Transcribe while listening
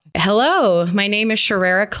Hello, my name is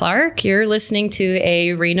Sherrera Clark. You're listening to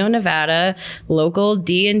a Reno, Nevada local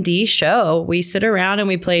D&D show. We sit around and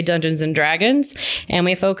we play Dungeons and Dragons, and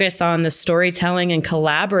we focus on the storytelling and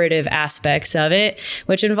collaborative aspects of it,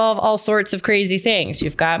 which involve all sorts of crazy things.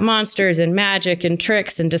 You've got monsters and magic and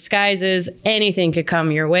tricks and disguises. Anything could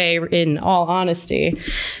come your way, in all honesty.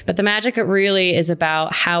 But the magic really is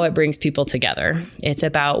about how it brings people together. It's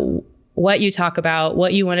about what you talk about,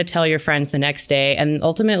 what you want to tell your friends the next day, and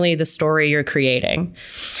ultimately the story you're creating.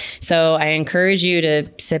 So I encourage you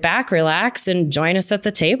to sit back, relax, and join us at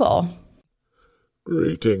the table.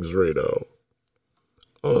 Greetings, Reno.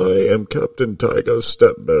 I am Captain Tyga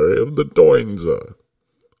Stepberry of the Doinza.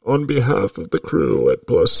 On behalf of the crew at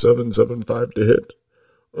plus 775 to hit,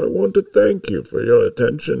 I want to thank you for your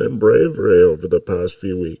attention and bravery over the past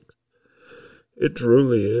few weeks. It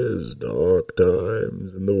truly is dark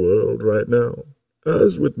times in the world right now.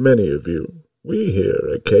 As with many of you, we here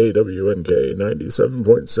at KWNK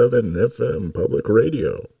 97.7 FM Public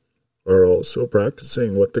Radio are also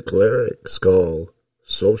practicing what the clerics call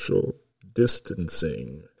social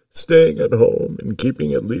distancing, staying at home and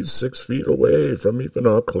keeping at least 6 feet away from even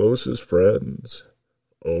our closest friends.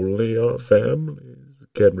 Only our families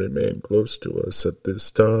can remain close to us at this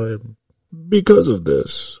time. Because of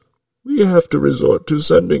this, we have to resort to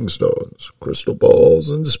sending stones, crystal balls,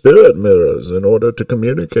 and spirit mirrors in order to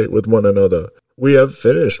communicate with one another. We have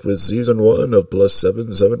finished with Season 1 of Plus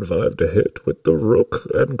 775 to hit with the Rook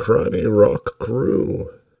and Cranny Rock crew,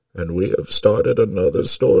 and we have started another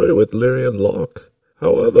story with Lyrian Locke.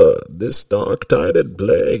 However, this dark-tided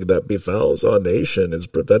plague that befouls our nation is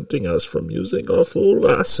preventing us from using our full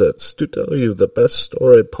assets to tell you the best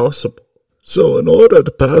story possible. So in order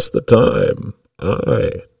to pass the time,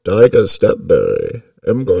 Tyga Stepberry,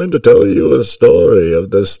 I'm going to tell you a story of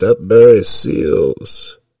the Stepberry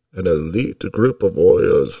Seals, an elite group of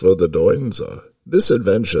warriors for the Doinza. This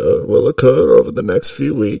adventure will occur over the next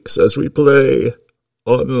few weeks as we play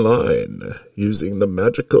online, using the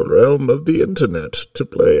magical realm of the internet to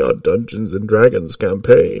play our Dungeons & Dragons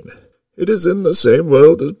campaign. It is in the same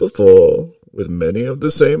world as before, with many of the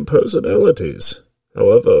same personalities.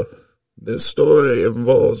 However, this story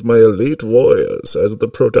involves my elite warriors as the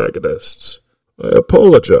protagonists. I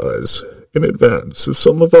apologize in advance if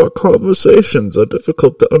some of our conversations are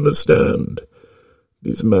difficult to understand.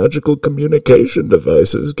 These magical communication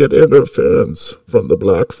devices get interference from the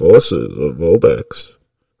black forces of Vobex.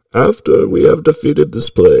 After we have defeated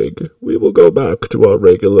this plague, we will go back to our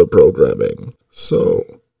regular programming.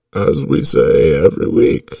 So, as we say every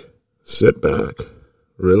week, sit back,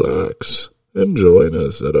 relax, and join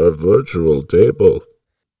us at our virtual table.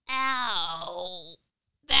 Ow.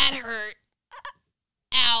 That hurt.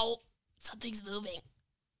 Ow. Something's moving.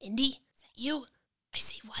 Indy, is that you? I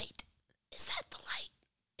see white. Is that the light?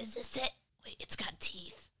 Is this it? Wait, it's got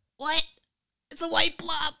teeth. What? It's a white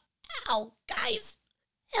blob. Ow, guys.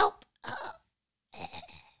 Help.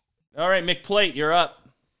 All right, McPlate, you're up.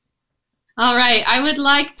 All right, I would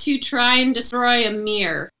like to try and destroy a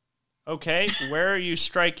mirror. Okay, where are you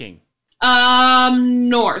striking?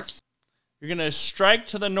 North. You're going to strike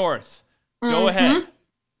to the north. Go ahead.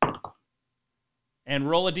 And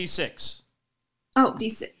roll a d6. Oh,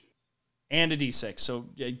 d6. And a d6. So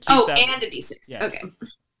keep and that. a d6. Yeah. Okay.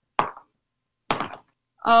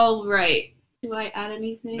 All right. Do I add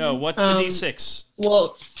anything? No, what's the d6? Well,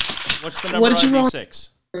 What's the number on d6?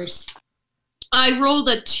 first. I rolled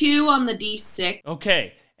a 2 on the d6.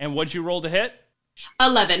 Okay, and what'd you roll to hit?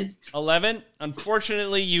 11. 11.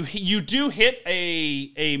 Unfortunately, you do hit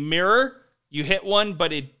a mirror. You hit one,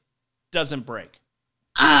 but it doesn't break.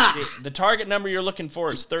 The target number you're looking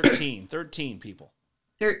for is 13. 13 people.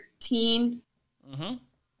 13? Mm-hmm.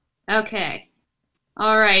 Okay.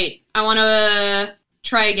 All right. I want to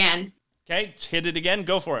try again. Okay, hit it again.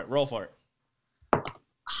 Go for it. Roll for it. Oh,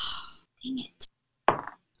 dang it.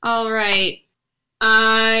 All right.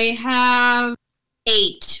 I have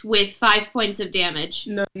 8 with 5 points of damage.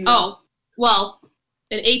 No. Oh, well.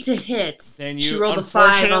 An 8 to hit. Then she you rolled a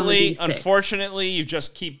 5 on the D6. Unfortunately, you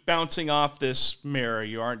just keep bouncing off this mirror.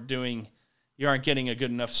 You aren't getting a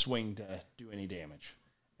good enough swing to do any damage.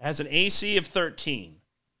 It has an AC of 13.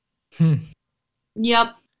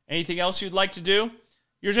 Yep. Anything else you'd like to do?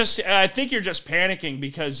 I think you're just panicking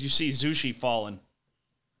because you see Zushi falling.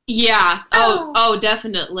 Yeah. Oh,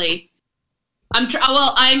 definitely. I'm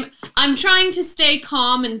trying to stay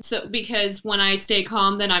calm, and so because when I stay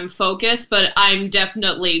calm, then I'm focused. But I'm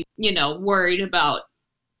definitely, worried about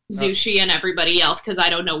Zushi and everybody else because I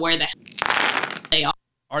don't know where the heck they are.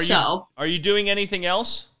 Are you doing anything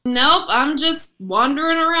else? Nope, I'm just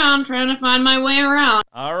wandering around trying to find my way around.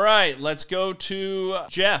 All right, let's go to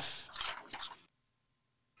Jeff.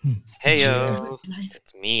 Hey yo,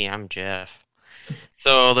 it's me. I'm Jeff.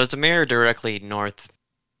 So there's a mirror directly north.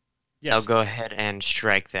 Yes. I'll go ahead and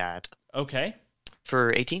strike that Okay.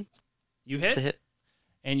 for 18. You That's a hit, hit.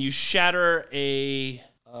 and you shatter a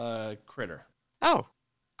critter. Oh,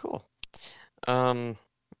 cool.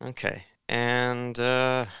 Okay, and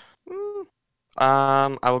I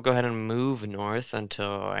will go ahead and move north until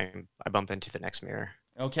I bump into the next mirror.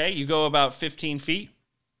 Okay, you go about 15 feet.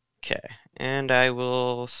 Okay, and I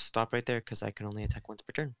will stop right there because I can only attack once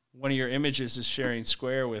per turn. One of your images is sharing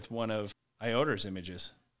square with one of Ioder's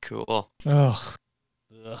images. Cool. Ugh.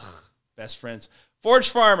 Ugh, best friends. Forge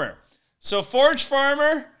Farmer. So Forge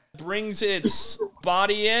Farmer brings its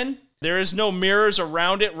body in. There is no mirrors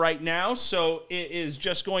around it right now, so it is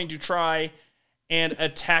just going to try and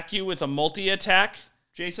attack you with a multi-attack.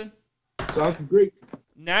 Jason? Sounds great.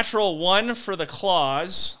 Natural 1 for the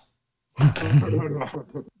claws,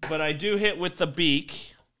 but I do hit with the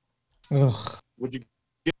beak. Ugh. Would you?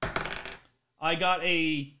 I got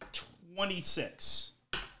a 26.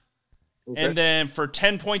 Okay. And then for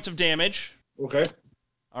 10 points of damage. Okay.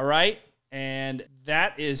 All right. And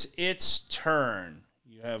that is its turn.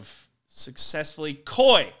 You have successfully...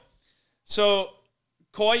 Koi. So,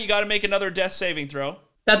 Koi, you got to make another death saving throw.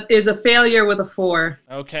 That is a failure with a 4.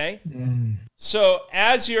 Okay. Mm. So,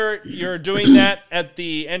 as you're doing that at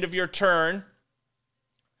the end of your turn,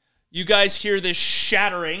 you guys hear this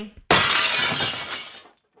shattering.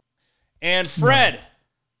 And Fred,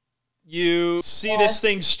 you see this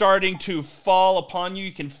thing starting to fall upon you.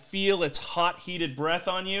 You can feel its hot, heated breath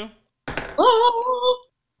on you. Oh,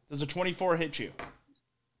 Does a 24 hit you?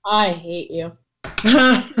 I hate you.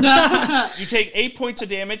 You take 8 points of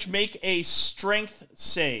damage. Make a strength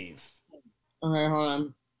save. Okay, hold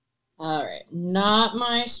on. All right, not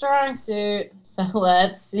my strong suit. So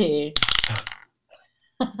let's see.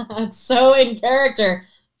 It's so in character.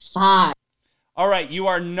 5. All right, you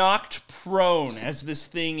are knocked prone as this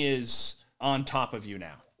thing is on top of you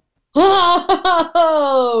now.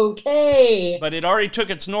 Okay. But it already took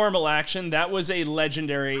its normal action. That was a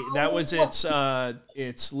legendary. That was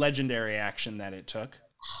its legendary action that it took.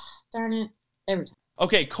 Darn it. Every time.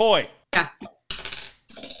 Okay, Koi. Yeah.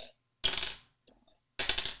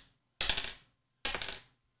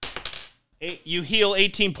 You heal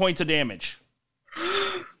 18 points of damage.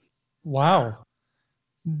 Wow.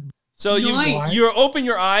 So Nice. you open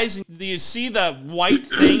your eyes and you see the white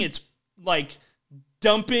thing. It's like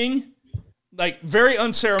dumping, like very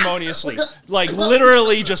unceremoniously, like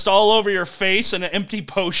literally just all over your face, an empty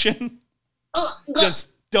potion,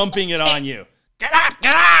 just dumping it on you. Get up!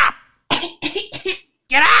 Get up!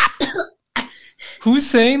 Get up! Who's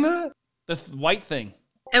saying that? The white thing.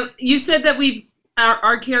 And you said that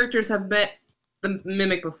our characters have met the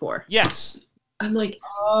mimic before. Yes. I'm like,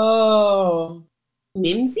 Oh.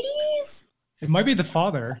 Mimsies? It might be the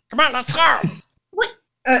father. Come on, let's go. What?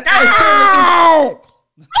 I started Oh!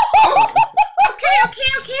 looking.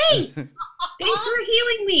 Okay. Thanks for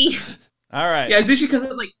healing me. All right. Yeah, Zushi comes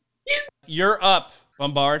out like, You're up,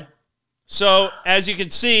 Bombard. So, as you can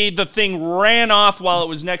see, the thing ran off while it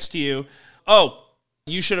was next to you. Oh,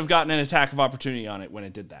 you should have gotten an attack of opportunity on it when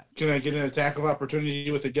it did that. Can I get an attack of opportunity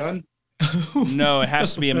with a gun? No, it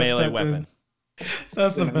has to be a Best melee sentence. weapon.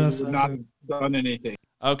 That's the Then best. I've not sentence. done anything.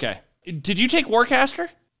 Okay. Did you take Warcaster?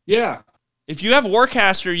 Yeah, If you have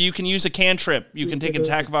Warcaster, you can use a cantrip. You can take an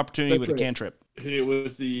attack of opportunity with a cantrip. hit it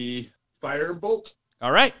with the firebolt.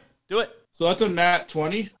 All right, do it. So that's a nat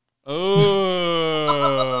 20.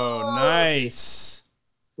 Oh, nice.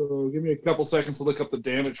 So give me a couple seconds to look up the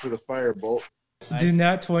damage for the firebolt. Do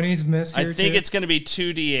nat 20s miss I here think too? it's going to be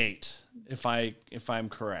 2d8 if I'm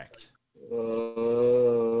correct.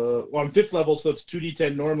 Well, I'm 5th level, so it's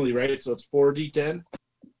 2d10 normally, right? So it's 4d10.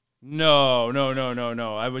 No.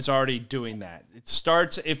 I was already doing that. It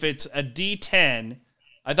starts, if it's a D10,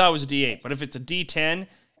 I thought it was a D8, but if it's a D10,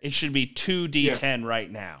 it should be 2d10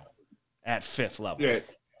 right now at 5th level.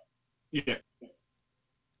 Yeah.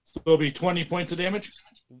 So it'll be 20 points of damage.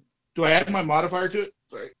 Do I add my modifier to it?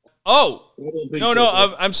 Sorry. Oh, I don't think no,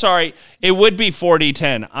 so. I'm sorry. It would be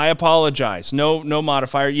 4d10. I apologize. No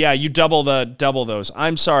modifier. Yeah, you double those.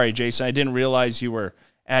 I'm sorry, Jason. I didn't realize you were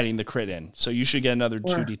adding the crit in. So you should get another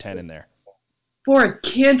 2d10 in there. for a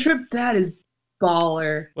cantrip, that is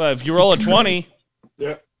baller. Well, if you roll a 20,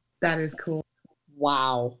 Yeah. That is cool.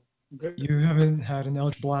 Wow. Okay. You haven't had an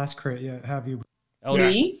Eldritch Blast crit yet, have you?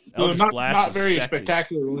 Eldritch, Me? So Eldritch not Blast is very sexy.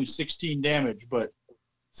 spectacular, only 16 damage, but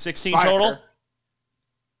 16 fire. total?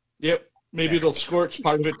 Yep. Maybe it'll scorch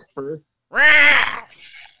part of it for.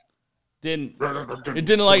 It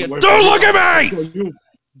didn't like it. Don't Don't look at me!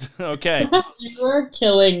 Okay. You are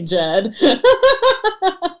killing Jed.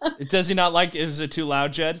 Does he not like it? Is it too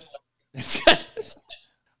loud, Jed? It's good.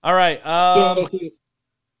 All right.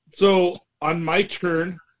 So on my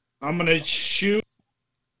turn, I'm going to shoot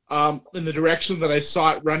in the direction that I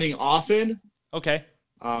saw it running off in. Okay.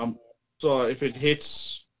 So if it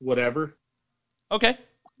hits whatever. Okay.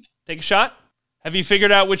 Take a shot. Have you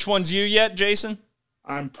figured out which one's you yet, Jason?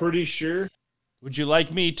 I'm pretty sure. Would you like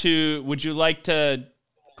to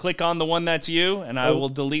click on the one that's you, and I will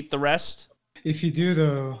delete the rest? If you do,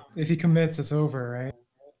 though, if he commits, it's over, right?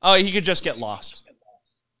 Oh, he could just get lost.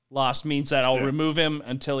 Lost means that I'll remove him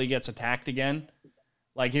until he gets attacked again.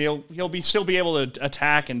 Like he'll still be able to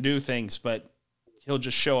attack and do things, but he'll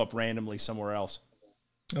just show up randomly somewhere else.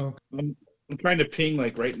 Okay. I'm trying to ping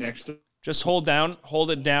like right next to. Just hold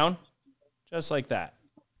it down, just like that.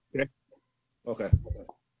 Okay.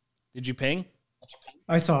 Did you ping?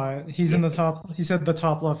 I saw it. He's in the top. He said the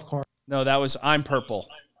top left corner. No, I'm purple.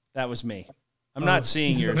 That was me. I'm not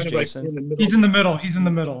seeing yours, Jason. He's in the middle. He's in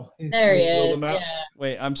the middle. There he is. Yeah.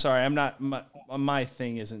 Wait, I'm sorry. I'm not. My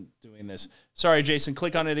thing isn't doing this. Sorry, Jason.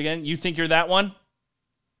 Click on it again. You think you're that one?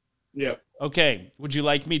 Yep. Okay. Would you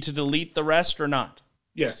like me to delete the rest or not?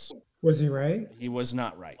 Yes. Was he right? He was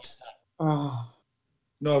not right. Oh.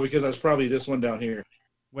 No, because that's probably this one down here.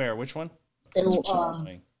 Where? Which one? A little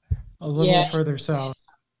further south.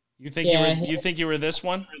 You think you were this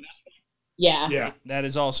one? Yeah. Yeah. That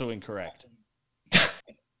is also incorrect.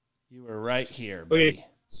 You were right here, buddy. Okay.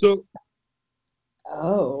 So.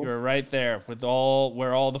 Oh. You were right there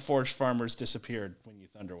where all the forest farmers disappeared when you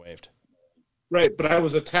thunderwaved. Right, but I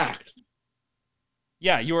was attacked.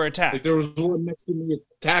 Yeah, you were attacked. Like there was one next to me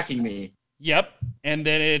attacking me. Yep, and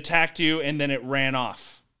then it attacked you, and then it ran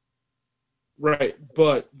off. Right,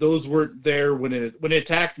 but those weren't there when it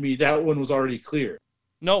attacked me. That one was already clear.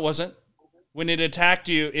 No, it wasn't. When it attacked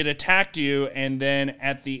you, and then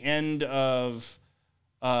at the end of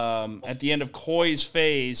Koi's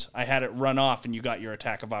phase, I had it run off, and you got your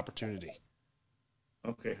attack of opportunity.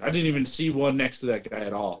 Okay, I didn't even see one next to that guy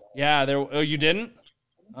at all. Yeah, you didn't?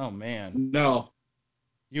 Oh man. No.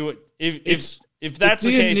 If that's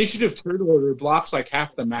the case, initiative turn order blocks like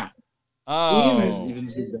half the map. Oh,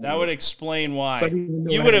 that would explain why. So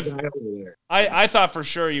you would have. I thought for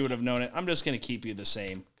sure you would have known it. I'm just going to keep you the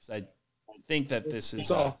same because I think that this is.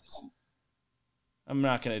 I'm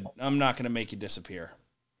not gonna make you disappear.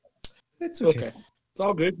 It's okay. It's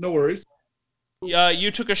all good. No worries. You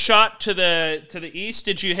took a shot to the east.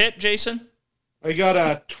 Did you hit, Jason? I got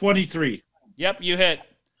a 23. Yep, you hit.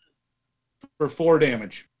 For 4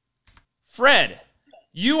 damage. Fred,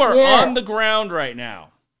 you are on the ground right now.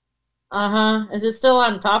 Uh-huh. Is it still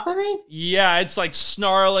on top of me? Yeah, it's like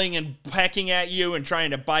snarling and pecking at you and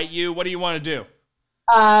trying to bite you. What do you want to do?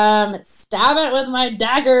 Stab it with my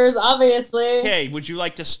daggers, obviously. Okay, would you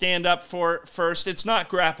like to stand up first? It's not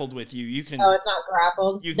grappled with you. You can. Oh, it's not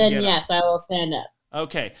grappled? Then yes, I will stand up.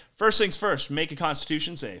 Okay, first things first, make a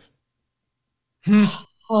Constitution save.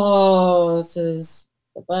 Oh, this is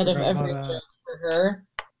the butt of every joke for her.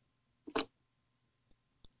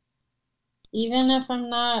 Even if I'm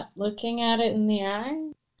not looking at it in the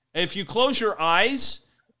eye? If you close your eyes,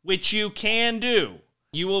 which you can do,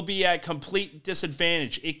 you will be at complete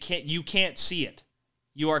disadvantage. You can't see it.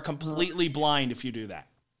 You are completely blind if you do that.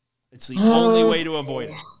 It's the only way to avoid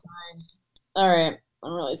it. All right,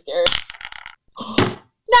 I'm really scared.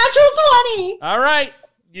 Natural 20! All right,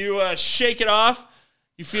 you shake it off.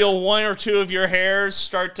 You feel one or two of your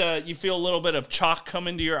hairs you feel a little bit of chalk come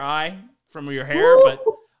into your eye from your hair, but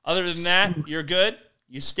other than that, you're good.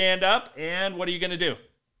 You stand up, and what are you going to do?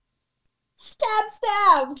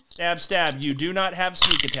 Stab! Stab, stab. You do not have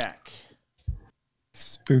sneak attack.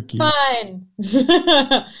 Spooky. Fine.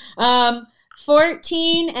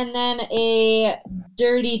 14 and then a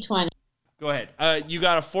dirty 20. Go ahead. You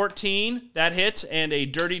got a 14. That hits, and a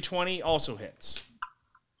dirty 20 also hits.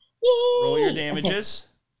 Yay! Roll your damages.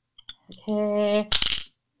 Okay.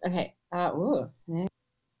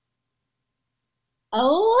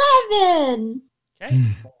 11! Okay.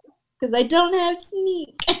 Because I don't have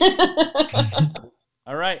sneak.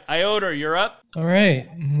 All right. Iota, you're up. All right.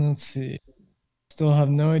 Let's see. Still have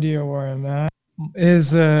no idea where I'm at.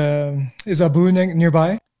 Is Abu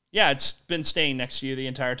nearby? Yeah, it's been staying next to you the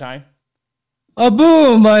entire time.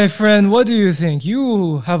 Abu, my friend, what do you think?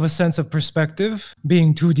 You have a sense of perspective,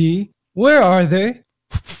 being 2D. Where are they?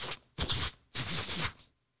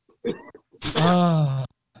 I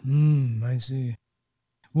see.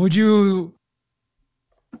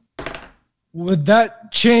 Would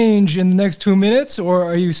that change in the next 2 minutes, or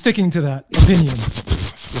are you sticking to that opinion?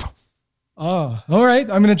 Oh, all right.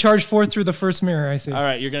 I'm going to charge forth through the first mirror, I see. All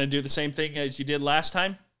right, you're going to do the same thing as you did last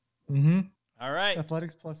time? Mm-hmm. All right.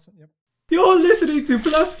 Athletics plus, yep. You're listening to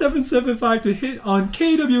plus 775 to hit on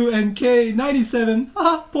KWNK 97.7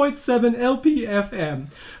 LPFM.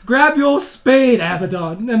 Grab your spade,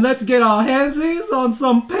 Abaddon, and let's get our handsies on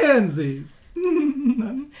some pansies.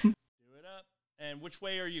 Do it up. And which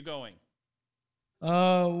way are you going?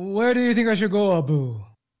 Where do you think I should go, Abu?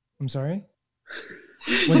 I'm sorry?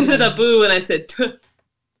 You said Abu and I said tuh.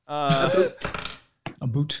 A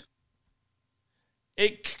boot.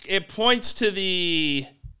 It points to the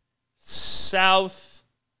southwest.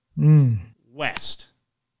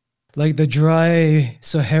 Like the dry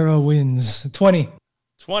Sahara winds. 20.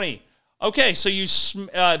 20. Okay, so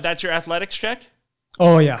that's your athletics check?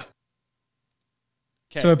 Oh, yeah.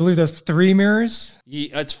 Okay. So I believe that's 3 mirrors?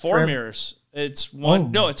 It's 4 mirrors. It's one. Oh.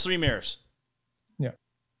 No, it's 3 mirrors. Yeah.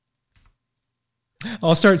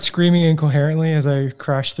 I'll start screaming incoherently as I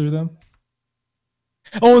crash through them.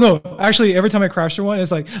 Oh, no. Actually, every time I crash through one,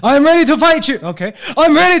 it's like, I'm ready to fight you. Okay.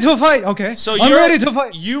 I'm ready to fight. Okay. So I'm ready to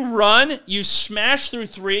fight. You run, you smash through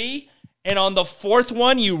 3, and on the 4th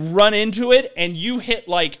one, you run into it, and you hit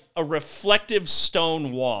like a reflective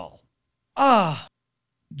stone wall. Ah,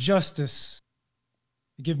 justice.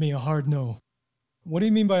 Give me a hard no. What do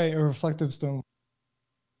you mean by a reflective stone?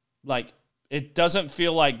 Like, it doesn't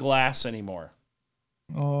feel like glass anymore.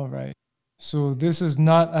 All right. So this is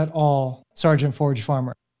not at all Sergeant Forge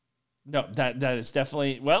Farmer. No, that is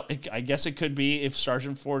definitely, well, I guess it could be if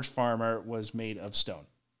Sergeant Forge Farmer was made of stone.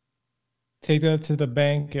 Take that to the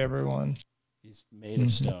bank, everyone. He's made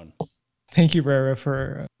of stone. Thank you, Rara,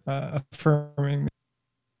 for affirming me.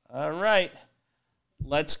 All right.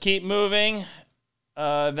 Let's keep moving.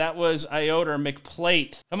 That was Iota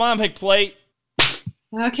McPlate. Come on, McPlate.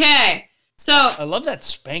 Okay. So I love that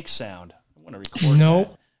spank sound. I want to record Nope.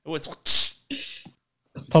 that. Oh, it's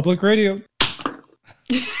Public radio.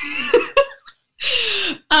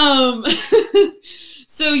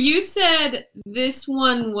 So you said this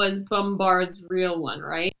one was Bombard's real one,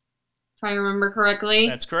 right? If I remember correctly.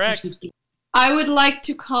 That's correct. I would like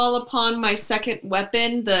to call upon my second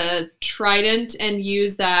weapon, the trident, and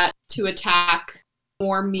use that to attack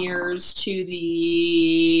more mirrors to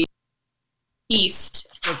the east.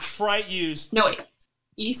 So try use. No, wait.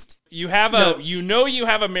 East? You have you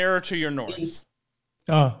have a mirror to your north. East.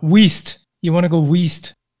 West. You want to go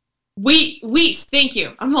west. West, thank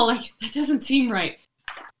you. I'm all like, that doesn't seem right.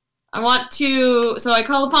 So I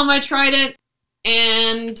call upon my trident,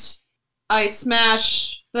 and I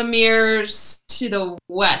smash the mirrors to the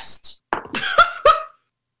west.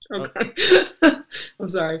 Okay. I'm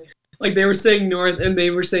sorry. Like they were saying north and they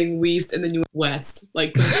were saying west and then you went west.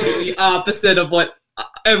 Like completely opposite of what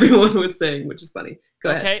everyone was saying, which is funny. Go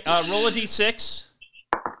ahead. Okay, roll a d6.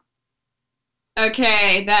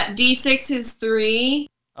 Okay, that d6 is 3.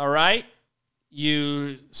 All right.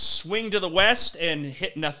 You swing to the west and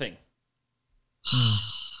hit nothing.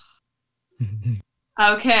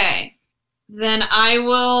 Okay. Then I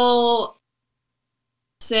will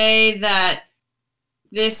say that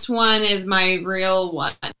this one is my real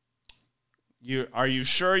one. Are you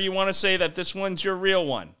sure you want to say that this one's your real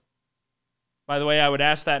one? By the way, I would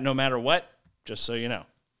ask that no matter what, just so you know.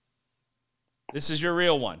 This is your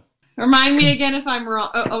real one. Remind me again if I'm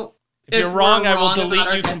wrong. If you're wrong, I will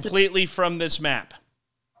delete you completely from this map.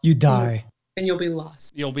 You die. And you'll be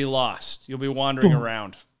lost. You'll be lost. You'll be wandering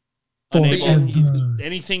around.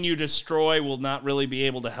 Anything you destroy will not really be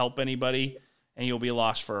able to help anybody, and you'll be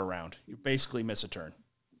lost for a round. You basically miss a turn.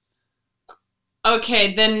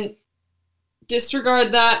 Okay, then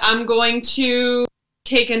disregard that. I'm going to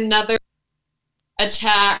take another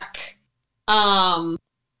attack to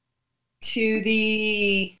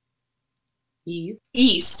the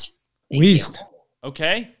east. West.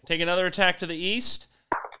 Okay, take another attack to the east,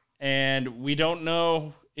 and we don't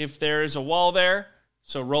know if there is a wall there,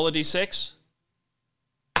 so roll a d6.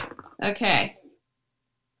 Okay.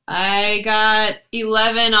 I got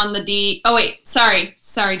 11 on the D... Oh, wait. Sorry,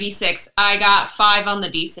 D6. I got 5 on the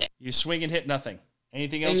D6. You swing and hit nothing.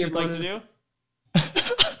 Anything else you'd like to do?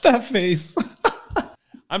 That face.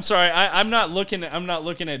 I'm sorry. I'm not looking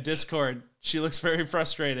at Discord. She looks very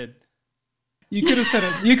frustrated. You could have said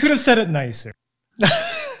it. You could have said it nicer.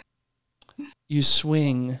 You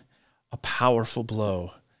swing a powerful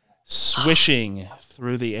blow, swishing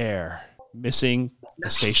through the air, missing a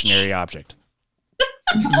stationary object.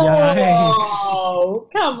 Yikes. Oh,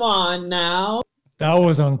 come on now. That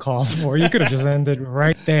was uncalled for. You could have just ended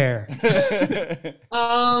right there. It's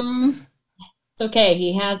okay.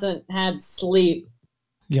 He hasn't had sleep.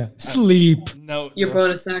 Yeah, sleep. No. Your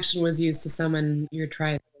bonus action was used to summon your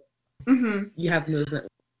trident. You have movement.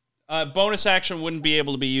 Bonus action wouldn't be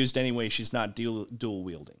able to be used anyway. She's not dual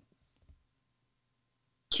wielding.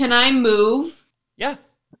 Can I move? Yeah.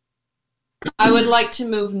 I would like to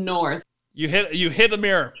move north. You hit a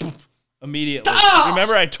mirror immediately. Oh!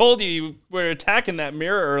 Remember, I told you were attacking that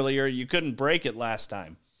mirror earlier. You couldn't break it last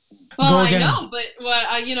time. Well, Go I again. know, but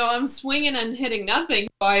I'm swinging and hitting nothing.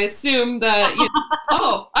 So I assume that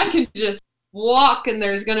I can just walk and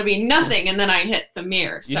there's going to be nothing, and then I hit the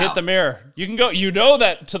mirror. You hit the mirror. You can go. You know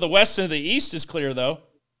that to the west and the east is clear, though.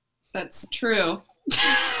 That's true.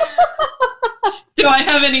 Do I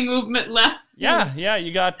have any movement left? Yeah.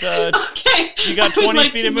 You got. Okay. You got I would 20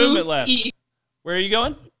 like feet to of movement move left. east. Where are you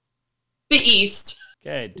going? The east.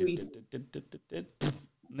 Okay. And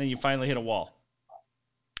then you finally hit a wall.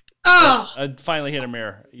 Oh. Finally hit a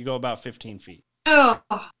mirror. You go about 15 feet. Oh.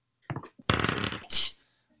 All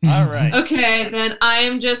right. Okay, then I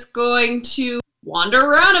am just going to wander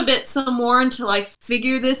around a bit some more until I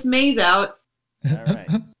figure this maze out. All right.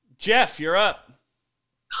 Jeff, you're up.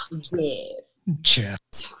 Jeff.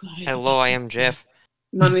 So glad I Hello, I am Jeff.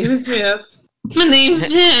 My name is Jeff. My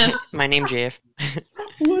name's Jeff. My name's Jeff.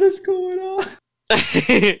 What is going on?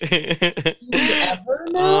 Ever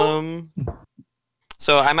know?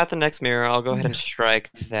 So I'm at the next mirror. I'll go ahead and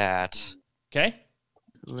strike that. Okay.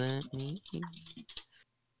 Let me.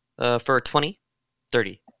 For 20,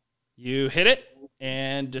 30. You hit it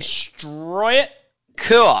and destroy it.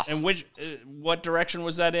 Cool. And what direction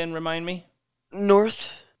was that in? Remind me. North.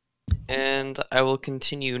 And I will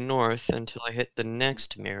continue north until I hit the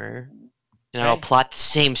next mirror. And I'll Okay. plot the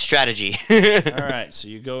same strategy. All right. So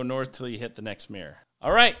you go north till you hit the next mirror.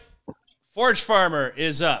 All right. Forge Farmer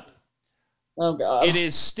is up. Oh god. It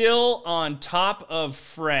is still on top of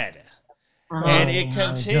Fred. And it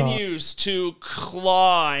continues to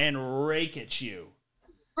claw and rake at you.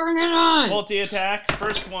 Bring it on. Multi attack.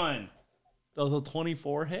 First one. Does a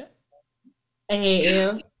 24 hit? I hate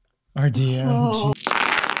you. Our DM. Oh.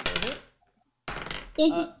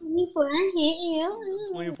 It's 24 hit you.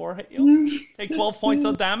 24 hit you. Take 12 points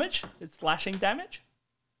of damage. It's slashing damage.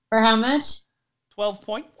 For how much? 12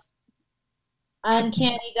 points.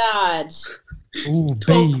 Uncanny dodge. Ooh,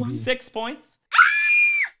 baby. 6 points.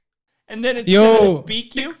 And then it's Yo. gonna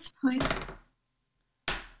beak you.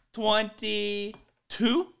 22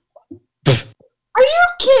 Are you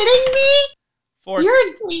kidding me? for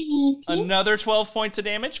You're kidding me. another 12 points of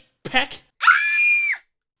damage. Peck.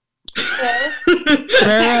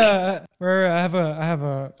 Rara, I have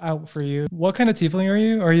a out for you. What kind of tiefling are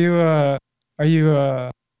you? Are you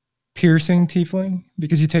a piercing tiefling?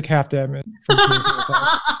 Because you take half damage from piercing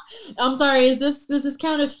attacks. I'm sorry. Does this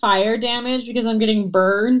count as fire damage because I'm getting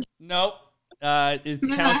burned? Nope. It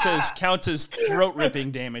counts as throat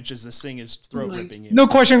ripping damage as this thing is throat ripping you. No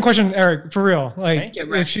question, Eric, for real. Like,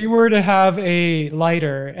 Okay. if she were to have a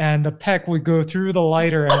lighter and the peck would go through the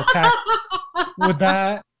lighter and attack, would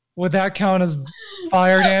that count as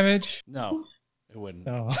fire damage? No, it wouldn't.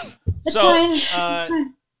 No. It's So,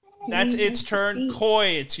 fine. that's its turn. Koi,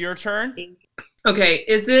 it's your turn. Okay,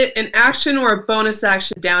 is it an action or a bonus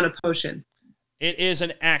action down a potion? It is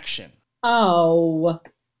an action. Oh.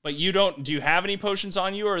 But do you have any potions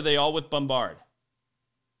on you, or are they all with Bombard?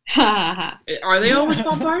 Are they all with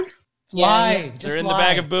Bombard? Lie. They're in the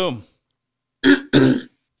bag of boom.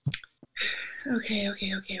 Okay.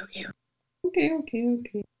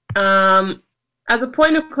 As a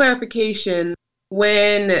point of clarification,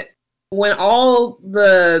 when all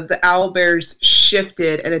the owlbears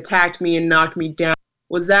shifted and attacked me and knocked me down,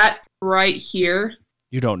 was that right here?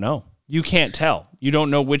 You don't know. You can't tell. You don't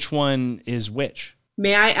know which one is which.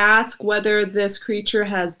 May I ask whether this creature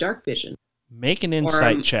has dark vision? Make an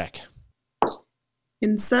insight check.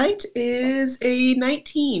 Insight is a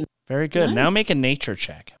 19. Very good. Nice. Now make a nature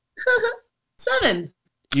check. 7.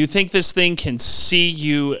 You think this thing can see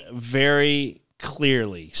you very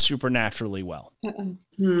clearly, supernaturally well.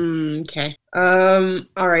 Okay.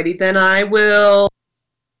 Alrighty, then I will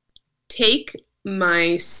take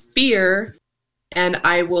my spear and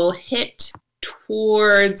I will hit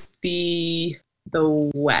towards the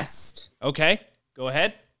west. Okay, go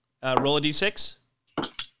ahead. Roll a d6.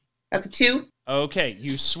 That's a 2. Okay,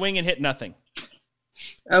 you swing and hit nothing.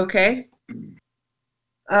 Okay.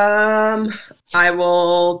 I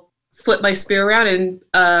will flip my spear around and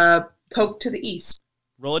poke to the east.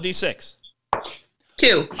 Roll a d6.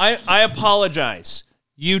 2. I apologize.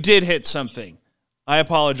 You did hit something. I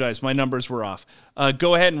apologize. My numbers were off.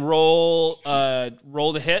 Go ahead and roll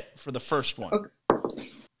the hit for the first one. Okay.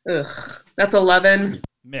 Ugh. That's 11.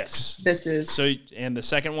 Miss. Misses. So, and the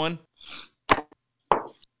second one?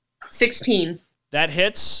 16. That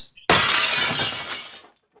hits.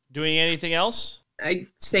 Doing anything else? I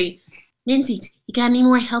say, Mimsy, you got any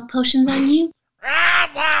more health potions on you?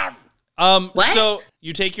 What? So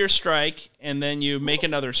you take your strike, and then you make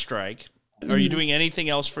another strike. Are you doing anything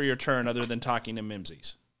else for your turn other than talking to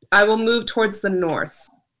Mimsies? I will move towards the north.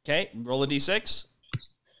 Okay, roll a d6.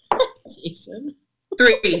 Jason.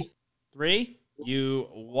 3. 3. You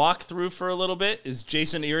walk through for a little bit. Is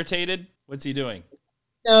Jason irritated? What's he doing?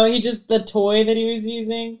 No, the toy that he was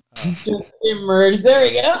using just emerged. There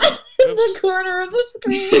we go. In the corner of the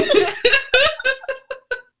screen.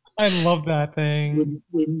 I love that thing.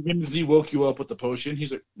 When Mimsy woke you up with the potion,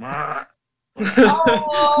 he's like, "Marr." With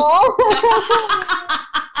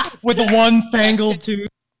the one fangled tooth.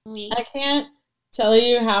 I can't tell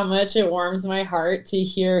you how much it warms my heart to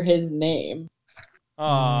hear his name.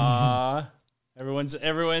 Aww.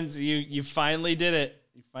 Everyone's you finally did it.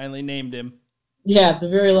 You finally named him. Yeah, the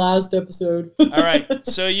very last episode. All right.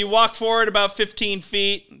 So you walk forward about 15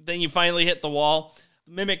 feet, then you finally hit the wall.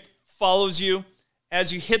 The mimic follows you.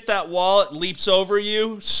 As you hit that wall, it leaps over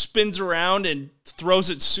you, spins around, and throws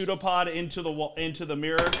its pseudopod into the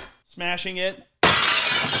mirror, smashing it.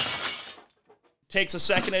 Takes a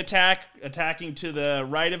second attack, attacking to the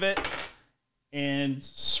right of it, and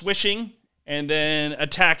swishing, and then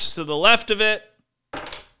attacks to the left of it,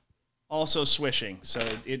 also swishing. So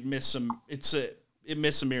it missed some. It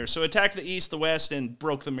missed a mirror. So attacked the east, the west, and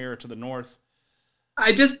broke the mirror to the north.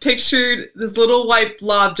 I just pictured this little white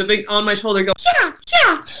blob jumping on my shoulder, go, yeah,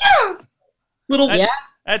 yeah, yeah.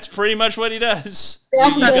 That's pretty much what he does. Yeah,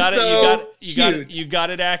 You got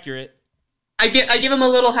it accurate. I give him a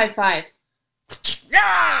little high five. Yeah,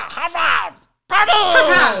 high five.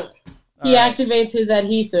 High five. He activates his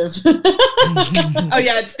adhesive. Oh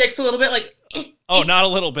yeah, it sticks a little bit like. Oh, not a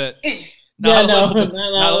little bit. Not Not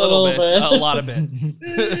a little bit. A lot of bit.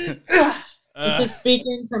 This is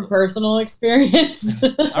speaking from personal experience.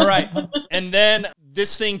 All right. And then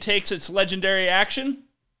this thing takes its legendary action.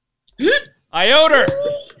 Ioder!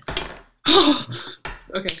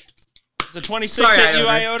 Okay. The 26 Sorry, hit you,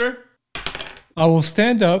 Ioder. Ioder? I will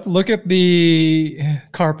stand up, look at the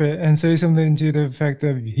carpet, and say something to the effect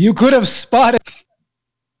of, "You could have spotted,"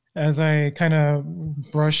 as I kind of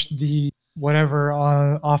brush the whatever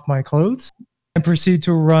off my clothes and proceed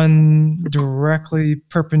to run directly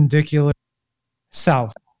perpendicular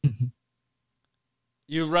south.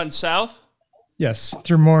 You run south? Yes,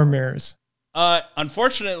 through more mirrors.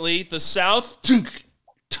 Unfortunately, the south,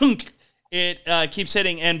 it keeps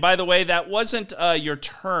hitting. And by the way, that wasn't your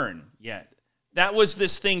turn yet. That was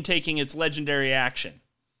this thing taking its legendary action.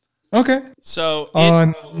 Okay. So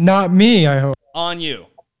not me, I hope. On you.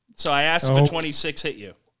 So I asked if a 26 hit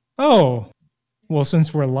you. Oh. Well,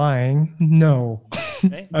 since we're lying, no.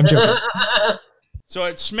 Okay. I'm joking. So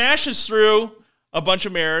it smashes through a bunch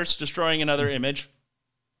of mirrors, destroying another image,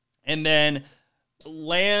 and then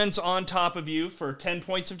lands on top of you for 10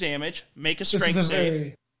 points of damage. Make a strength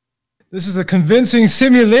save. This is a convincing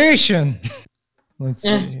simulation. Let's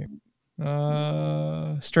see here.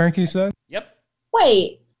 Strength, you said? Yep.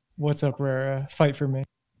 Wait. What's up, Rara? Fight for me.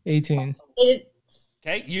 18.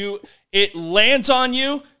 Okay, it lands on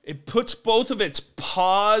you. It puts both of its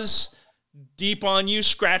paws deep on you,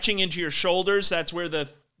 scratching into your shoulders. That's where the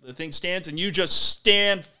thing stands, and you just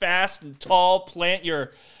stand fast and tall.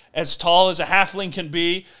 As tall as a halfling can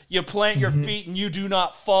be. You plant your feet, and you do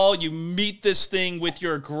not fall. You meet this thing with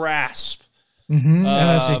your grasp. And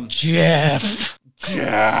I say, Jeff.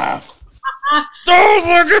 Don't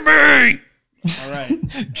look at me! All right.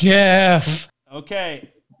 Jeff. Okay.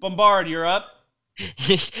 Bombard, you're up.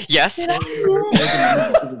 Yes.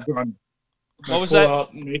 What was that?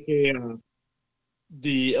 Make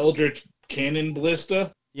the Eldritch Cannon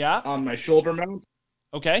Ballista. Yeah. On my shoulder mount.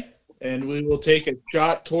 Okay. And we will take a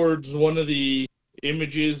shot towards one of the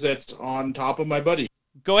images that's on top of my buddy.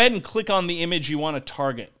 Go ahead and click on the image you want to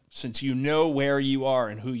target, since you know where you are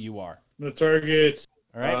and who you are. The target.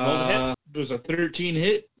 All right, roll the hit. It was a 13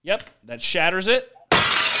 hit. Yep, that shatters it.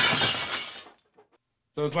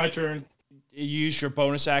 So it's my turn. You use your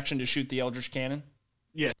bonus action to shoot the Eldritch Cannon?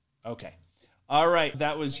 Yes. Okay. All right,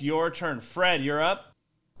 that was your turn. Fred, you're up.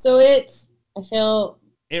 So I feel...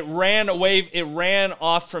 It ran away. It ran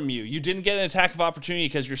off from you. You didn't get an attack of opportunity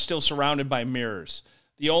because you're still surrounded by mirrors.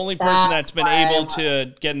 The only person that's been able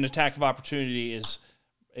to get an attack of opportunity is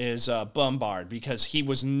Bombard, because he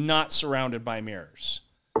was not surrounded by mirrors.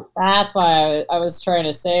 That's why I was trying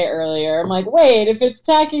to say earlier. I'm like, wait, if it's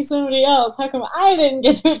attacking somebody else, how come I didn't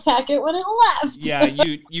get to attack it when it left? Yeah,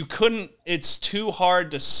 you couldn't. It's too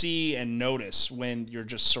hard to see and notice when you're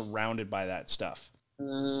just surrounded by that stuff.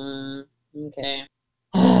 Okay.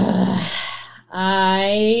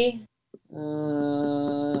 I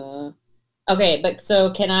Okay, but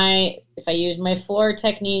so can I, if I use my floor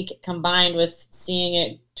technique combined with seeing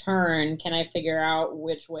it turn, can I figure out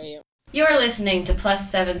which way? You're listening to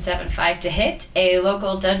Plus 775 to Hit, a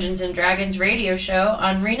local Dungeons & Dragons radio show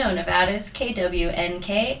on Reno, Nevada's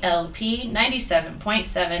KWNK LP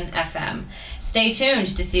 97.7 FM. Stay tuned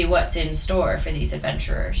to see what's in store for these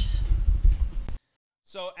adventurers.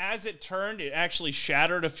 So as it turned, it actually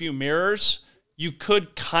shattered a few mirrors. You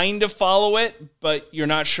could kind of follow it, but you're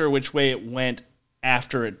not sure which way it went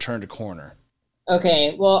after it turned a corner.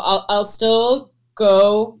 Okay, well, I'll still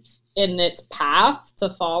go in its path to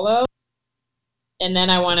follow. And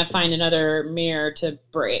then I want to find another mirror to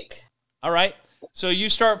break. All right. So you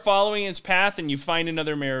start following its path and you find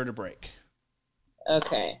another mirror to break.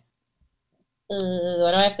 Okay.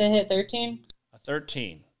 What do I have to hit? 13? A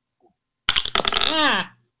 13.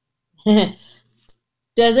 Ah!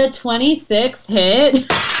 Does a 26 hit?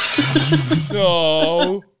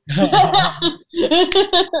 No.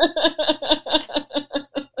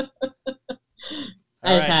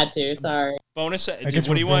 I just had to, sorry. Bonus. What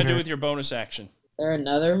do you want to do with your bonus action? Is there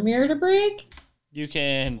another mirror to break?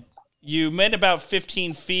 You meant about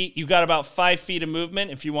 15 feet. You got about 5 feet of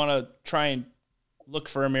movement if you want to try and look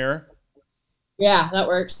for a mirror. Yeah, that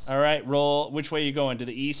works. All right, roll. Which way are you going? To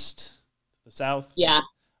the east? To the south? Yeah.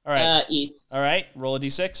 All right. East. All right, roll a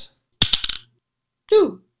d6.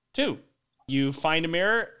 2. You find a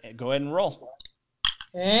mirror. Go ahead and roll.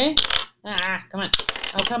 Okay. Come on.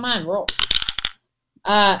 Oh, come on, roll.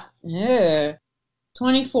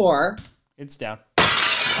 24. It's down.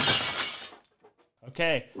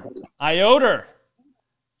 Okay. Ioder,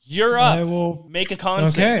 you're up. I will make a con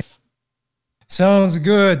save. Sounds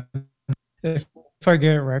good. If I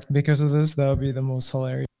get wrecked because of this, that would be the most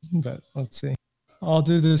hilarious. But let's see. I'll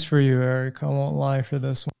do this for you, Eric. I won't lie for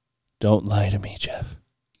this one. Don't lie to me, Jeff.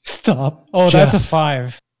 Stop. Oh, Jeff. that's a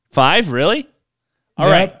 5. 5? Really? All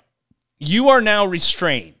right. You are now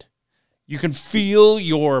restrained. You can feel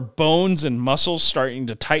your bones and muscles starting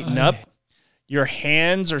to tighten up. Your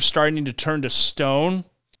hands are starting to turn to stone.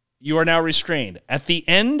 You are now restrained. At the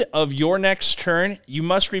end of your next turn, you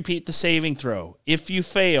must repeat the saving throw. If you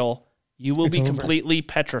fail, you will be completely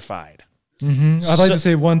petrified. I'd like to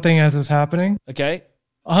say one thing as it's happening. Okay.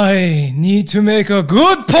 I need to make a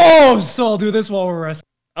good pose, so I'll do this while we're resting.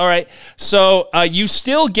 All right. So you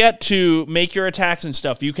still get to make your attacks and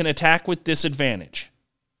stuff. You can attack with disadvantage.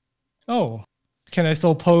 Oh, can I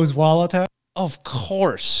still pose while attack? Of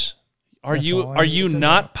course. Are you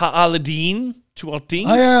not Paladin to Altings?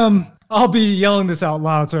 I am. I'll be yelling this out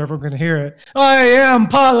loud so everyone can hear it. I am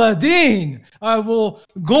Paladin. I will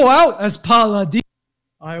go out as Paladin.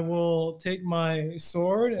 I will take my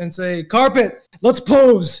sword and say, carpet, let's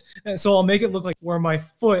pose. And so I'll make it look like where my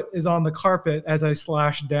foot is on the carpet as I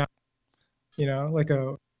slash down. You know, like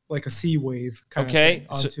a sea wave kind of thing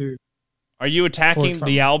onto. Are you attacking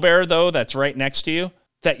the owlbear though? That's right next to you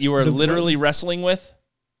that you are literally wrestling with.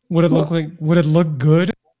 Would it look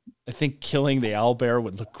good? I think killing the owlbear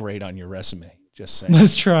would look great on your resume. Just saying.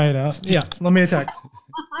 Let's try it out. Yeah, let me attack.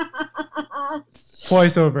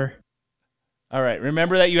 Twice over. All right.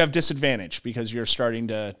 Remember that you have disadvantage because you're starting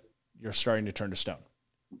to turn to stone.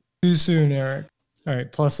 Too soon, Eric. All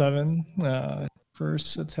right, +7.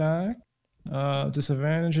 First attack.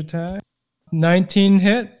 Disadvantage attack. 19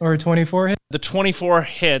 hit or 24 hit? The 24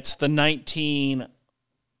 hits, the 19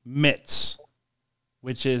 mits,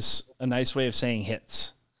 which is a nice way of saying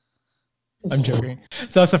hits. I'm joking.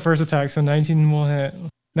 So that's the first attack. So 19 will hit.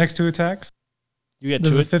 Next 2 attacks. You get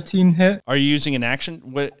Does 15 hit? Are you using an action?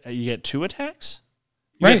 What? You get 2 attacks?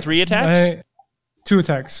 You Right. get 3 attacks? 2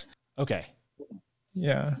 attacks. Okay.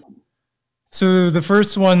 Yeah. So the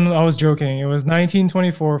first one, I was joking. It was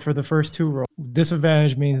 19-24 for the first 2 rolls.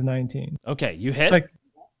 Disadvantage means 19. Okay, you hit? It's like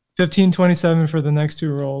 15-27 for the next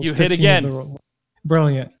 2 rolls. You hit again.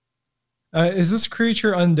 Brilliant. Is this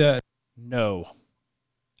creature undead? No.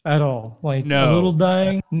 At all? Like No. a little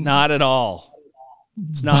dying? Not at all.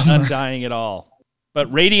 It's not undying at all.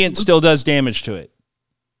 But Radiant still does damage to it.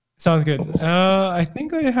 Sounds good. I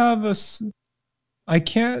think I have I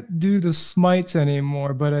can't do the smites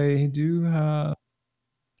anymore, but I do have...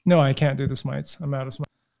 No, I can't do the smites. I'm out of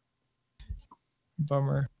smites.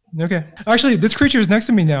 Bummer. Okay. Actually, this creature is next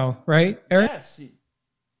to me now, right, Eric?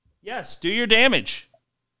 Yes, do your damage.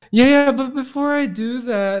 Yeah, but before I do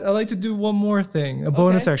that, I'd like to do one more thing. A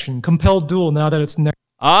bonus action. Compelled duel now that it's next.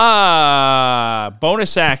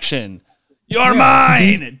 Bonus action. You're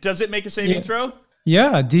mine! Does it make a saving throw?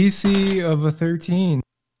 Yeah, DC of a 13.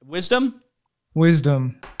 Wisdom?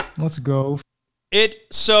 Wisdom. Let's go.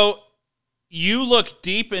 So you look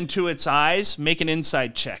deep into its eyes. Make an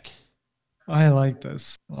insight check. I like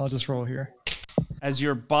this. I'll just roll here. As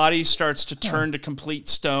your body starts to turn to complete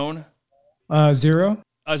stone. 0.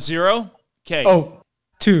 A 0? Okay. Oh,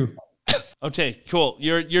 2. Okay, cool.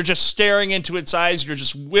 You're just staring into its eyes. You're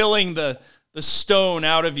just willing the stone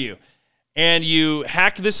out of you. And you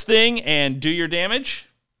hack this thing and do your damage.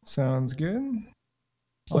 Sounds good.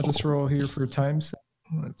 I'll just roll here for times.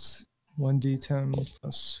 Let's 1d10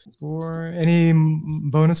 plus 4. Any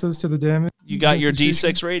bonuses to the damage? You got your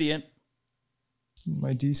D6 radiant.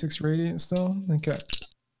 My D6 radiant still? Okay.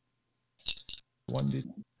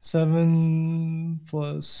 7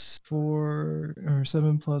 plus 4, or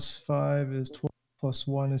 7 plus 5 is 12, plus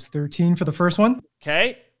 1 is 13 for the first one.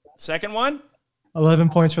 Okay. Second one? 11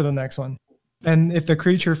 points for the next one. And if the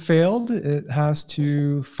creature failed, it has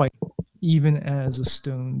to fight, even as a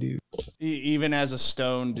stone dude. Even as a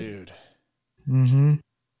stone dude. Mm-hmm.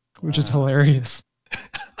 Which is hilarious.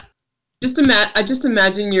 I just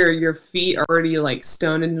imagine your feet already like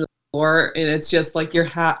stoned into the floor, and it's just like your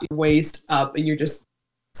waist up, and you're just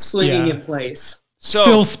swinging in place. So,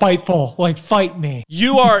 still spiteful, like fight me.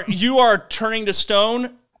 You are turning to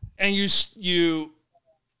stone, and you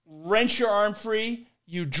wrench your arm free.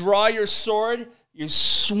 You draw your sword. You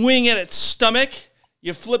swing at its stomach.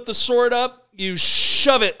 You flip the sword up. You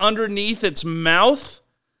shove it underneath its mouth.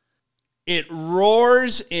 It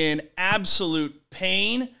roars in absolute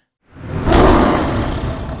pain.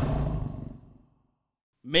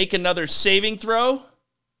 Make another saving throw.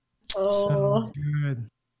 Oh. Sounds good.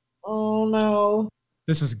 Oh no.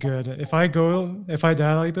 This is good. If I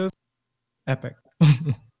die like this, epic.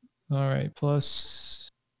 All right, plus.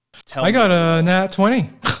 I got a nat 20.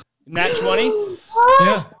 Nat 20?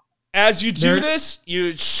 Yeah. As you do this,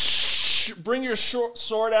 you bring your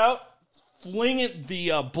sword out, fling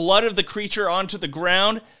the blood of the creature onto the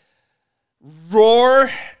ground, roar,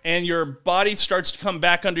 and your body starts to come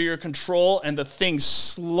back under your control, and the thing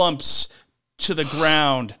slumps to the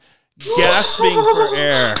ground, gasping for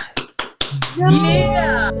air.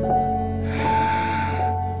 Yeah.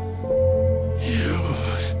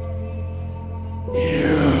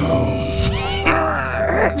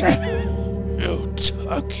 You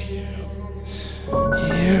took him.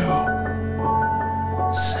 You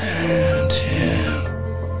sent him.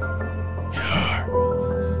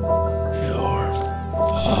 Your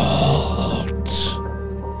fault.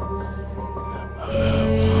 I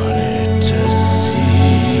wanted to see.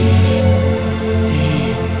 He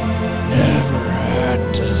never had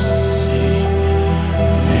to see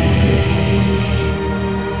me.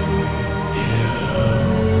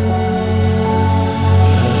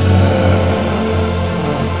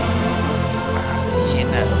 You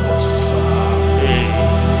never saw me.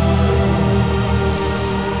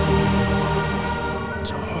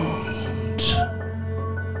 Don't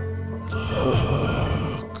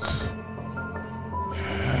look at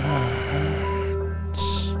me.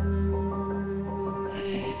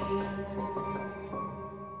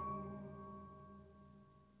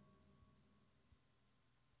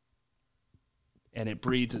 And it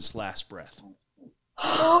breathes its last breath.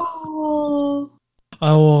 Oh.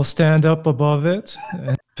 I will stand up above it.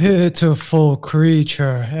 A pitiful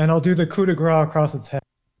creature. And I'll do the coup de grace across its head.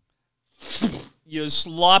 You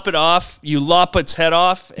lop it off. You lop its head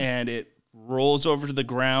off, and it rolls over to the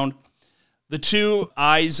ground. The two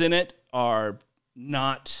eyes in it are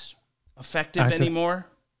not effective Active. anymore.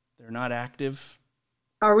 They're not active.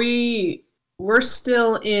 We're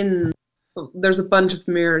still in. There's a bunch of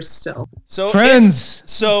mirrors still. So Friends,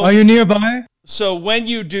 are you nearby? So when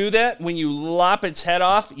you do that, when you lop its head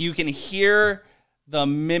off, you can hear the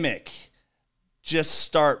mimic just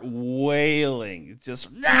start wailing.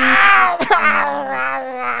 Just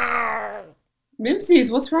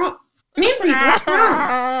Mimsies, what's wrong? Mimsies, what's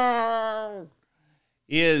wrong?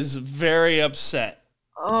 He is very upset.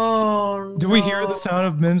 Oh. Do we hear the sound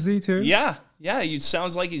of Mimsy too? Yeah. It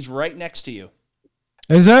sounds like he's right next to you.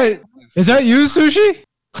 Is that you, Sushi?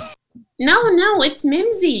 No, it's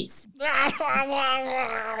Mimsies.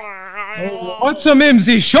 What's a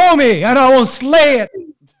Mimsy? Show me, and I will slay it.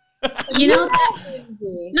 You know that?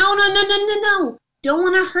 No. Don't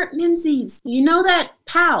want to hurt Mimsies. You know that,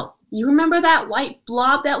 pal? You remember that white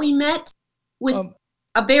blob that we met with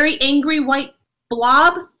a very angry white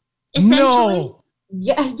blob? Essentially. No.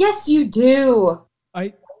 Yeah. Yes, you do.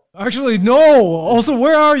 I actually no. Also,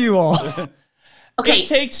 where are you all? Okay. It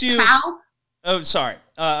takes you. Pal? Oh, sorry.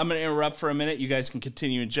 I'm going to interrupt for a minute. You guys can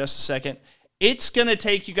continue in just a second. It's going to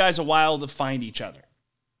take you guys a while to find each other.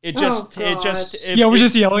 We're just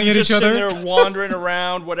yelling at each other. They're wandering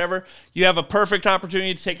around, whatever. You have a perfect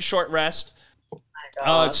opportunity to take a short rest.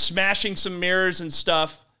 Smashing some mirrors and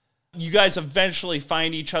stuff. You guys eventually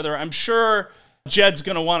find each other. I'm sure Jed's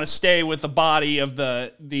going to want to stay with the body of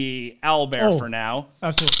the owlbear for now.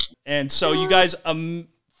 Absolutely. And so you guys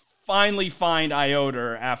finally find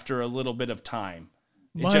Iota after a little bit of time.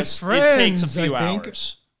 It takes a few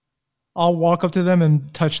hours. I'll walk up to them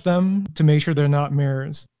and touch them to make sure they're not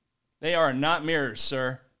mirrors. They are not mirrors,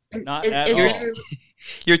 sir. Not Is at all.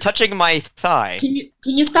 You're touching my thigh. Can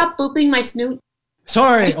you stop booping my snoot?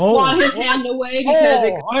 Sorry. Want his hand away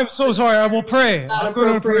because I'm so sorry. I will pray. not I'm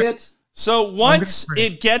going to pray. appropriate. So once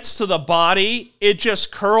it gets to the body, it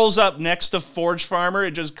just curls up next to Forge Farmer.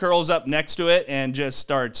 It just curls up next to it and just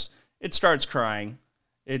starts crying.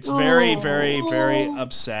 It's very, very, very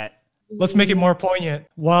upset. Let's make it more poignant.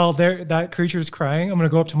 While that creature is crying, I'm going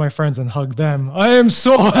to go up to my friends and hug them. I am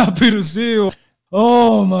so happy to see you.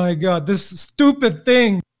 Oh my God, this stupid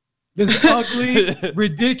thing. This ugly,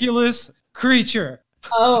 ridiculous creature.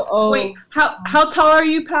 Oh. Wait, how tall are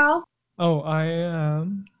you, pal? Oh, I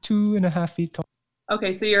am 2.5 feet tall.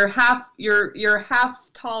 Okay, so you're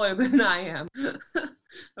half taller than I am.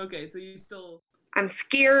 Okay, so you still. I'm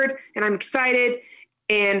scared and I'm excited,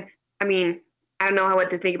 and I mean, I don't know what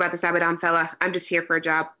to think about this Abaddon fella. I'm just here for a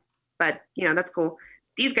job, but that's cool.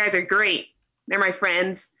 These guys are great. They're my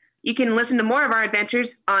friends. You can listen to more of our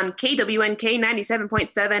adventures on KWNK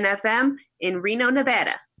 97.7 FM in Reno,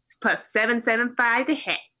 Nevada. It's plus 775 to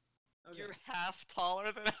hit. You're half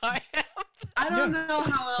taller than I am. I don't know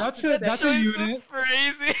how else. That's a unit.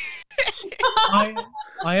 Crazy.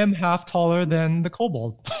 I am half taller than the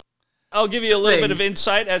kobold. I'll give you a little bit of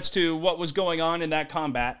insight as to what was going on in that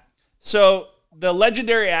combat. So the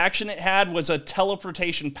legendary action it had was a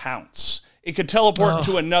teleportation pounce. It could teleport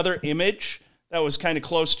to another image that was kind of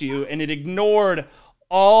close to you, and it ignored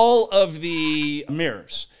all of the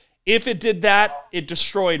mirrors. If it did that, it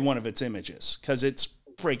destroyed one of its images because it's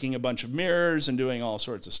breaking a bunch of mirrors and doing all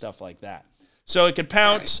sorts of stuff like that. So it could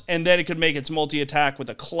pounce, and then it could make its multi-attack with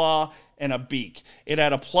a claw and a beak. It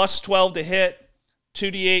had a plus 12 to hit,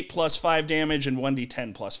 2d8 plus 5 damage, and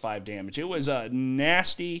 1d10 plus 5 damage. It was a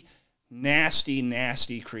nasty, nasty,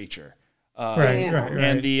 nasty creature. Right.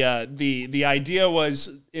 And the idea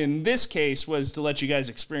was, in this case, was to let you guys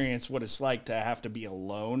experience what it's like to have to be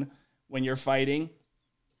alone when you're fighting.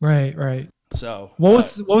 Right. So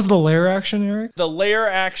what was the lair action, Eric? The lair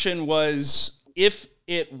action was if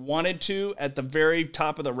it wanted to, at the very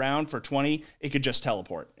top of the round for 20, it could just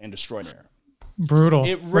teleport and destroy an area. Brutal.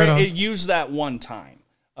 It used that one time.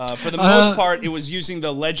 For the most part, it was using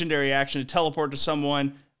the legendary action to teleport to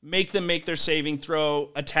someone, make them make their saving throw,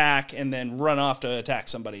 attack, and then run off to attack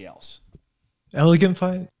somebody else. Elegant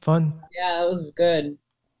fight. Fun. Yeah, that was good.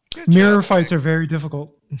 Mirror fights are very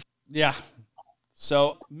difficult. Yeah.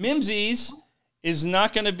 So Mimsies is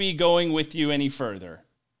not going to be going with you any further.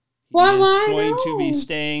 He is going to be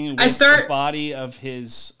staying with the body of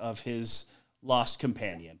his lost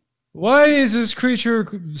companion. Why is this creature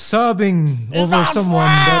sobbing over someone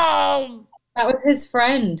that was his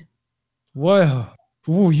friend? Well,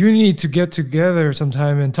 you need to get together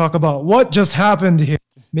sometime and talk about what just happened here.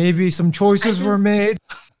 Maybe some choices were made.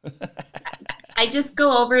 I just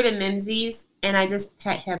go over to Mimsies and I just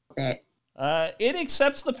pet him a bit. It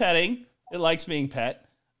accepts the petting. It likes being pet.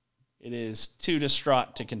 It is too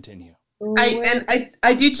distraught to continue.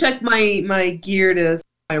 I do check my gear to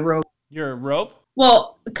my rope. Your rope?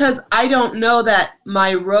 Well, because I don't know that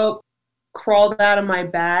my rope crawled out of my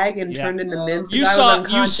bag and turned into Mimsies.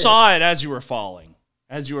 You saw it as you were falling.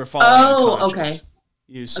 As you were falling. Oh, okay.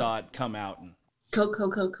 You saw it come out and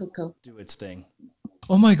do its thing.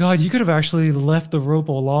 Oh my God, you could have actually left the rope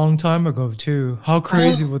a long time ago too. How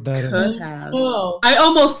crazy would that have been? I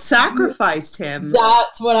almost sacrificed him.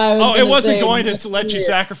 That's what I was. Oh, it wasn't going to let you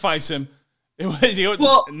sacrifice him. It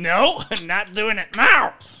was. No, not doing it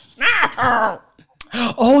now. No.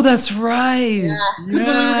 Oh, that's right.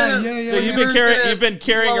 Yeah. You've been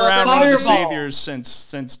carrying around one of the saviors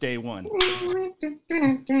since day one.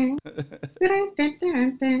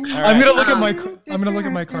 I'm gonna look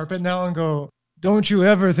at my carpet now and go, don't you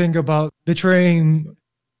ever think about betraying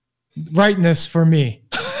rightness for me.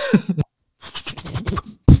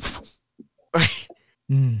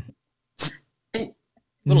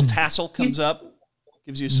 Little tassel comes up,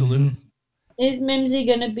 gives you a salute. Is Mimsy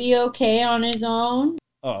gonna be okay on his own?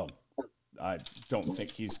 Oh, I don't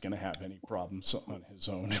think he's gonna have any problems on his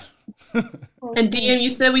own. And DM,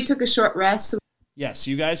 you said we took a short rest. Yes,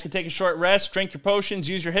 you guys can take a short rest, drink your potions,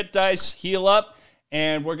 use your hit dice, heal up,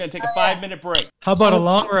 and we're gonna take a 5-minute break. How about a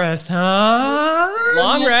long rest, huh?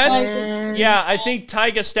 Long rest? Yeah, I think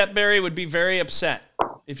Taiga Stepberry would be very upset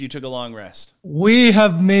if you took a long rest. We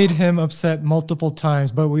have made him upset multiple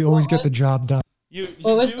times, but we always get the job done.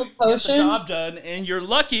 What was the get potion? the job done, and you're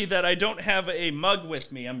lucky that I don't have a mug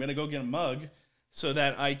with me. I'm going to go get a mug so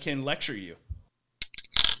that I can lecture you.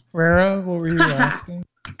 Rara, what were you asking?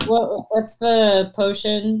 What's the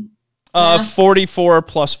potion? 44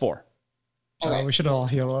 plus 4. Okay. We should all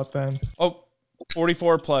heal up then. Oh,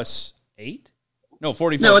 44 plus 8? No,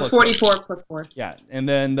 44 No, plus it's 44 plus 4. Yeah, and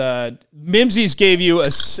then the Mimsy's gave you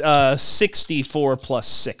a 64 plus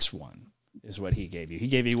 6 one. Is what he gave you. He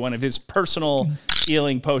gave you one of his personal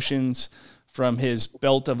healing potions from his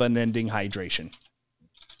belt of unending hydration.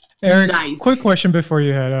 Eric, Nice. quick question before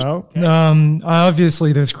you head out.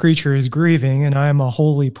 Obviously, this creature is grieving, and I am a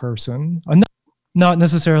holy person. Not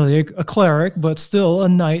necessarily a cleric, but still a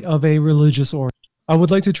knight of a religious order. I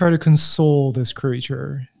would like to try to console this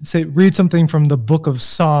creature. Read something from the Book of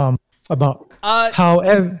Psalm about how.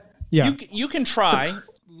 Yeah. You can try.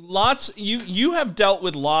 You have dealt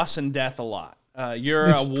with loss and death a lot. You're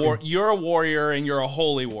a warrior and you're a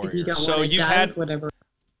holy warrior. You don't so want to you've die, had whatever.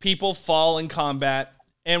 people fall in combat.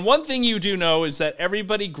 And one thing you do know is that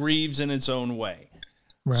everybody grieves in its own way.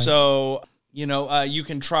 Right. So, you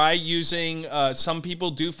can try using, some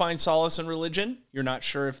people do find solace in religion. You're not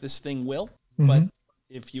sure if this thing will, but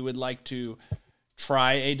if you would like to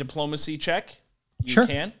try a diplomacy check, you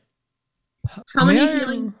can. How many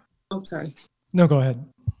healing? Oh, sorry. No, go ahead.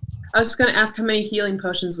 I was just going to ask how many healing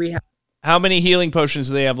potions we have. How many healing potions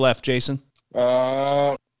do they have left, Jason?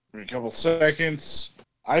 A couple seconds.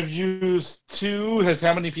 I've used 2.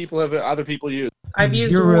 How many people have other people used? I've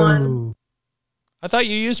used 0. 1. I thought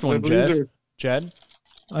you used one, Jed.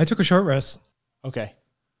 I took a short rest. Okay.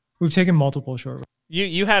 We've taken multiple short rests.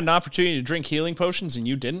 You had an opportunity to drink healing potions and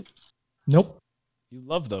you didn't? Nope. You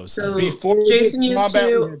love those. So Before Jason used combat,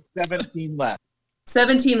 we 2. had 17 left.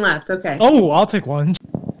 17 left. Okay. Oh, I'll take one.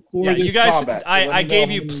 Yeah, you guys, combat, so I let me gave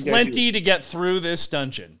know you how many you guys plenty to get through this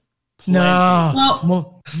dungeon. Plenty. Nah.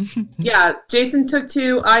 Well, yeah, Jason took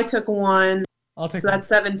 2. I took 1. I'll take So one. that's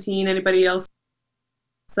 17. Anybody else?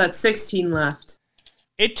 So that's 16 left.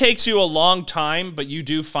 It takes you a long time, but you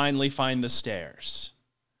do finally find the stairs.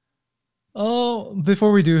 Oh,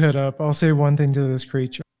 before we do head up, I'll say one thing to this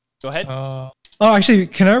creature. Go ahead. Actually,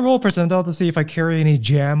 can I roll percentile to see if I carry any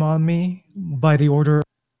jam on me by the order of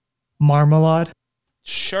Marmalade?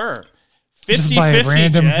 Sure. Just by a 50-50,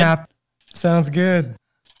 random Jed. hap. Sounds good.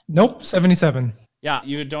 Nope, 77. Yeah,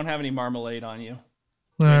 you don't have any marmalade on you.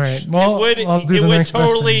 All right. Well, I'll do it the would next best thing.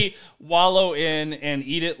 totally wallow in and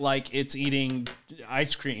eat it like it's eating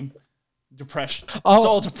ice cream. Depression. It's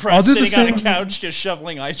all depressed, I'll do the sitting on a same- couch, just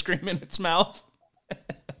shoveling ice cream in its mouth.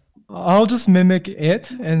 I'll just mimic it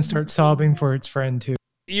and start sobbing for its friend too.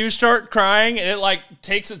 You start crying, and it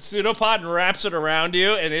takes its pseudopod and wraps it around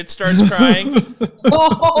you, and it starts crying.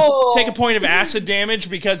 Oh! Take a point of acid damage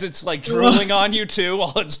because it's drooling on you too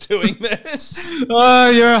while it's doing this. Oh,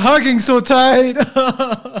 you're hugging so tight.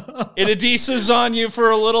 It adhesives on you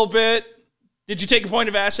for a little bit. Did you take a point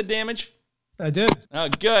of acid damage? I did. Oh,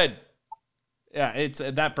 good. Yeah,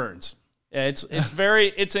 that burns. Yeah,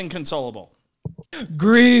 it's inconsolable.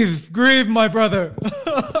 Grieve, my brother.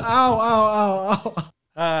 Ow.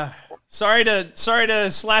 Sorry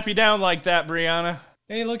to slap you down like that, Brianna.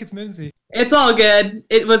 Hey, look, it's Mimsy. It's all good.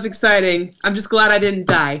 It was exciting. I'm just glad I didn't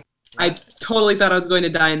die. I totally thought I was going to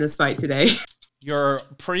die in this fight today. Your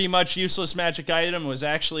pretty much useless magic item was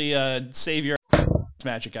actually a savior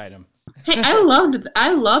magic item. Hey, I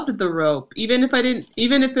loved the rope. Even if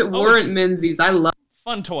it weren't Mimsy's, I loved it.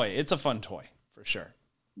 Fun toy. It's a fun toy for sure.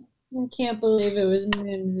 I can't believe it was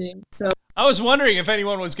Mimsy. So I was wondering if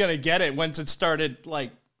anyone was gonna get it once it started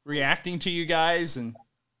reacting to you guys and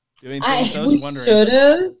doing things. I was wondering. Should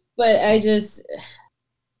have, but I just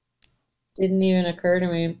didn't even occur to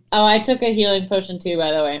me. Oh, I took a healing potion too,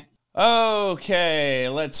 by the way. Okay,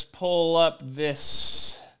 let's pull up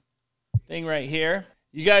this thing right here.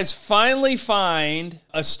 You guys finally find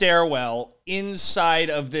a stairwell inside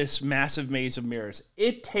of this massive maze of mirrors.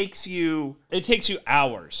 It takes you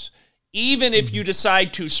hours. Even if you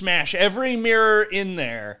decide to smash every mirror in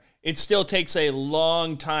there, it still takes a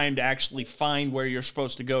long time to actually find where you're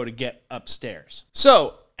supposed to go to get upstairs.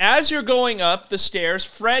 So, as you're going up the stairs,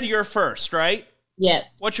 Fred, you're first, right?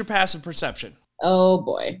 Yes. What's your passive perception? Oh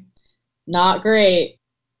boy. Not great.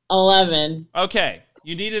 11. Okay,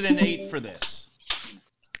 you needed an 8 for this.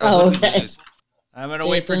 Oh, okay. I'm going to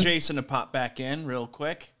wait for Jason? Jason to pop back in real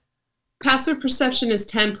quick. passive perception is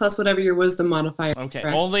 10 plus whatever your wisdom modifier. Okay,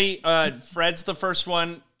 correct? only Fred's the first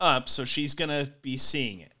one up, so she's going to be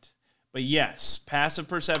seeing it. But yes, passive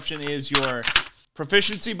perception is your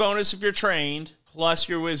proficiency bonus if you're trained, plus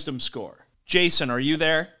your wisdom score. Jason, are you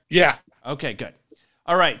there? Yeah. Okay, good.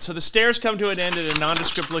 All right, so the stairs come to an end at a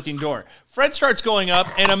nondescript-looking door. Fred starts going up,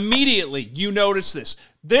 and immediately you notice this.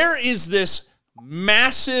 There is this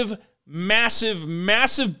massive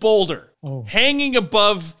boulder hanging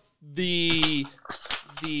above the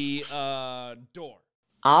door.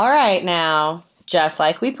 All right, now, just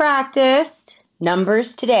like we practiced,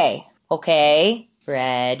 numbers today. Okay,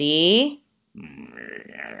 ready?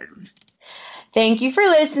 Thank you for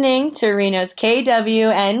listening to Reno's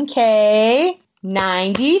KWNK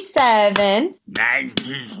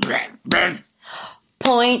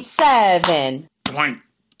 97.7.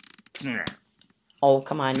 Oh,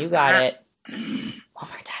 come on, you got it. One more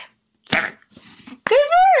time. 7. Good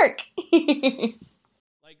work.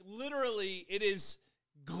 Like, literally, it is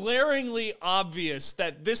glaringly obvious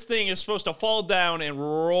that this thing is supposed to fall down and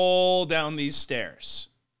roll down these stairs.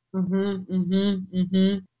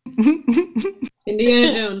 Indiana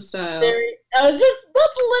Jones style. That's literally what I was just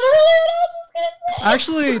gonna say.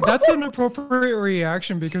 Actually, that's an appropriate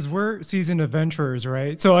reaction because we're seasoned adventurers,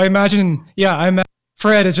 right? So I imagine,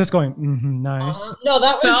 Fred is just going, nice. No,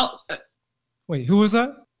 that was... Wait, who was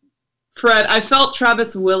that? Fred, I felt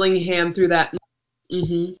Travis Willingham through that.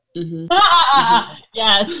 Yes,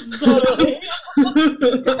 totally.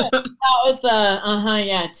 That was the,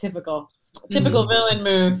 typical villain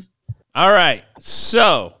move. All right,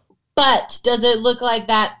 so... But does it look like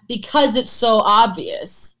that because it's so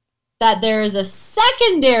obvious that there is a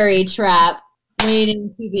secondary trap waiting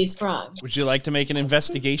to be sprung? Would you like to make an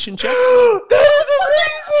investigation check? That is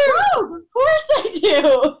amazing! Of course I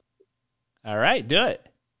do! All right, do it.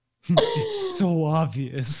 It's so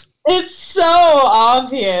obvious. It's so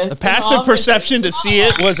obvious. The passive perception to see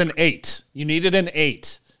it was an 8. You needed an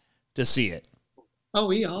 8 to see it. Oh,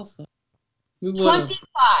 we also.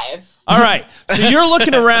 25. All right. So you're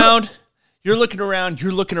looking around. You're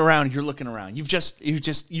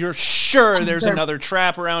sure there's another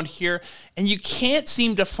trap around here, and you can't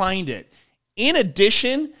seem to find it. In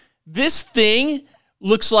addition, this thing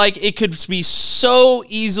looks like it could be so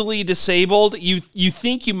easily disabled. You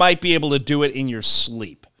think you might be able to do it in your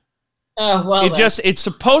sleep. Oh, well. It's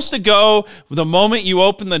supposed to go the moment you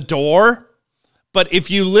open the door. But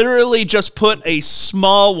if you literally just put a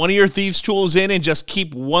small one of your thieves' tools in and just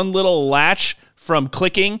keep one little latch from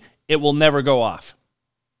clicking, it will never go off.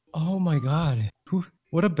 Oh my god.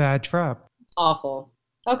 What a bad trap. Awful.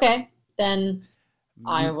 Okay, then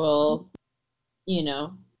I will,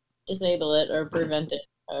 disable it or prevent it,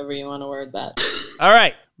 however you want to word that. All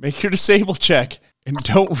right, make your disable check and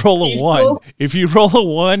don't roll a 1. If you roll a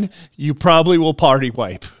 1, you probably will party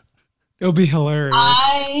wipe. It'll be hilarious.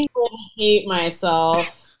 I would hate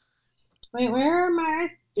myself. Wait, where are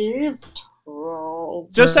my thieves'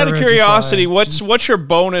 tools? Just out of curiosity, what's your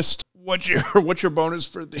bonus? What's your bonus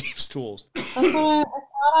for thieves' tools? That's what I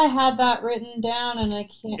thought I had that written down, and I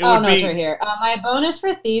can't. It's right here. My bonus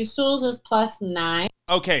for thieves' tools is +9.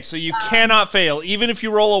 Okay, so you cannot fail. Even if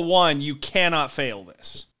you roll a 1, you cannot fail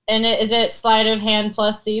this. And is it sleight of hand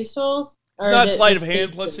plus thieves' tools? It's not sleight of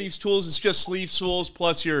hand plus thieves' tools. It's just sleeve tools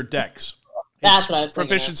plus your dex. That's what I was thinking.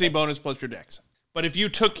 Proficiency bonus plus your dex. But if you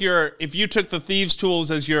took the thieves' tools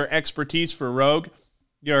as your expertise for rogue,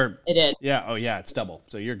 it did. Yeah. Oh yeah, it's double.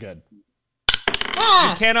 So you're good.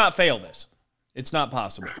 You cannot fail this. It's not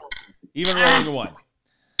possible. Even rolling a 1.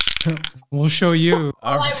 We'll show you.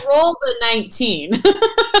 Well, I rolled a 19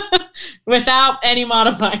 without any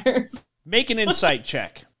modifiers. Make an insight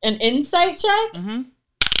check. An insight check? Mm-hmm.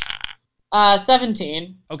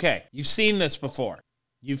 17. Okay, you've seen this before.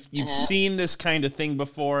 You've seen this kind of thing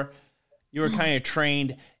before. You were kind of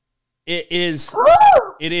trained. It is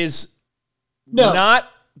not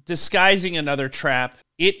disguising another trap.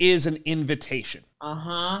 It is an invitation.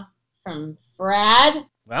 From Brad?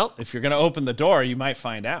 Well, if you're going to open the door, you might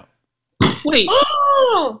find out. Wait.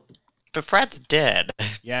 But Fred's dead.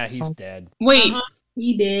 Yeah, he's dead. Wait.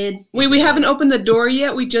 He did. Wait, we haven't opened the door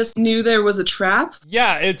yet? We just knew there was a trap?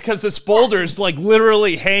 Yeah, it's because this boulder is like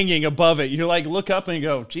literally hanging above it. You like look up and you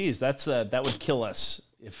go, geez, that would kill us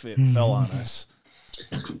if it fell on us.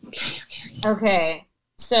 Okay.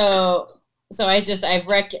 So I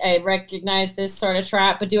recognize this sort of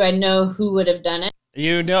trap, but do I know who would have done it?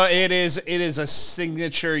 You know, it is a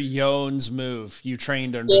signature Yones move. You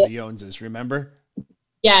trained under the Yoneses, remember?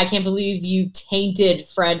 Yeah, I can't believe you tainted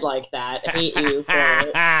Fred like that. I hate you for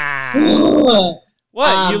it.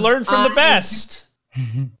 What? You learned from the best.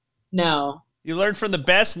 No. You learned from the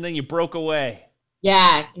best and then you broke away.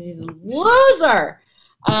 Yeah, because he's a loser.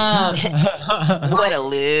 What a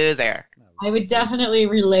loser. I would definitely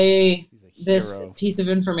relay this piece of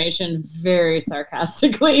information very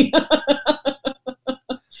sarcastically to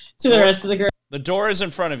the rest of the group. The door is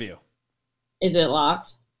in front of you. Is it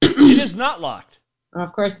locked? It is not locked. Oh,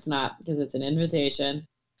 of course it's not, because it's an invitation.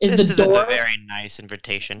 Is This the isn't door? a very nice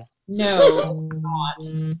invitation. No, it's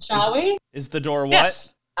not. Shall we? Is the door what?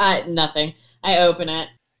 Yes. Nothing. I open it.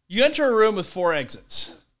 You enter a room with 4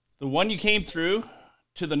 exits. The one you came through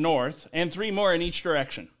to the north, and 3 more in each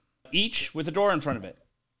direction, each with a door in front of it.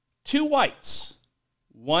 2 whites,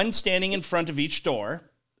 one standing in front of each door,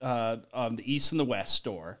 on the east and the west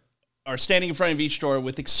door, are standing in front of each door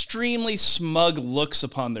with extremely smug looks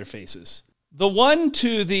upon their faces. The one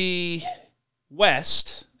to the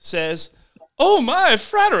west says, "Oh my,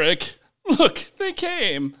 Frederick, look, they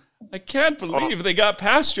came. I can't believe they got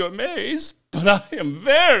past your maze, but I am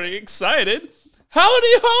very excited.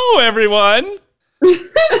 Howdy ho, everyone."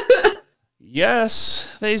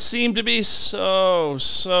 Yes, they seem to be so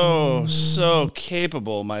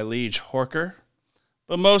capable, my liege Horker.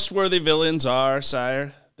 But most worthy villains are,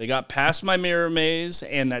 sire. They got past my mirror maze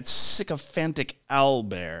and that sycophantic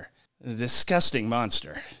owlbear. A disgusting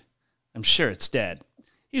monster. I'm sure it's dead.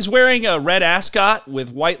 He's wearing a red ascot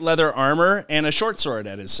with white leather armor and a short sword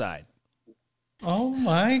at his side. Oh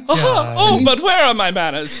my god. Oh, but where are my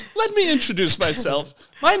manners? Let me introduce myself.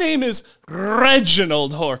 My name is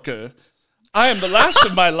Reginald Horker. I am the last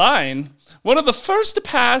of my line, one of the first to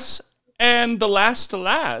pass and the last to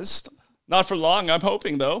last. Not for long, I'm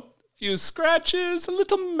hoping, though. A few scratches, a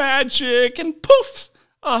little magic, and poof!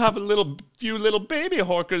 I'll have a few little baby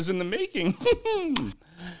Horkers in the making.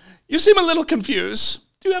 You seem a little confused.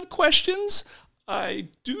 Do you have questions? I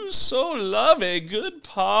do so love a good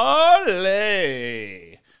parley.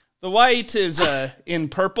 The white is in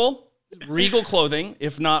purple, regal clothing,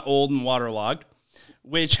 if not old and waterlogged,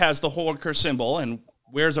 which has the Horker symbol and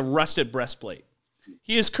wears a rusted breastplate.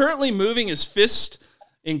 He is currently moving his fist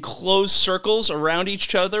in closed circles around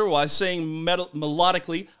each other while saying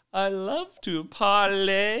melodically, "I love to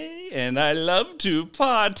parlay, and I love to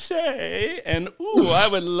partay, and ooh, I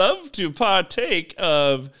would love to partake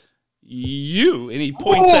of you." And he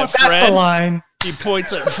points at Fred. That's the line. He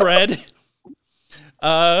points at Fred.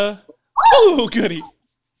 Oh, goody.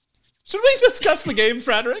 Should we discuss the game,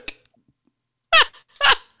 Frederick?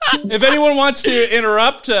 If anyone wants to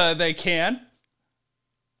interrupt, they can.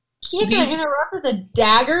 He gonna interrupt with a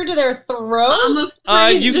dagger to their throat?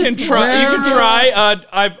 You can try.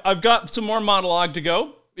 I've got some more monologue to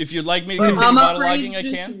go. If you'd like me to continue monologuing, I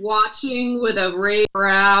can. Watching with a raised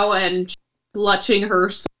brow and clutching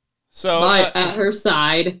her at her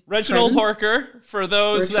side. Reginald Horker, for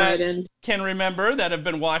those that can remember that have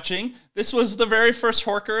been watching, this was the very first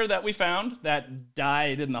Horker that we found that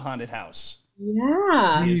died in the haunted house.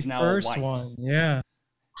 Yeah. He is now first white. one, yeah.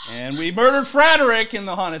 And we murdered Frederick in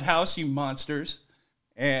the haunted house, you monsters.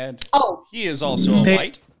 And he is also a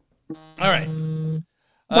white. All right.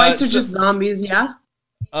 Whites are just zombies, yeah?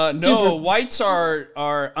 No, whites are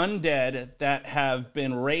undead that have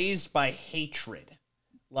been raised by hatred.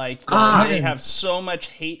 Like, they have so much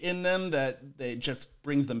hate in them that it just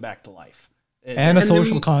brings them back to life. And a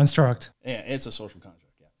social construct. Yeah, it's a social construct.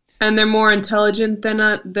 And they're more intelligent than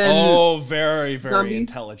very, very zombies?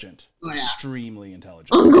 Intelligent. Oh, yeah. Extremely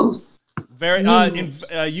intelligent. Almost. Very.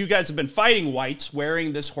 You guys have been fighting whites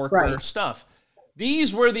wearing this Horker stuff.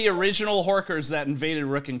 These were the original Horkers that invaded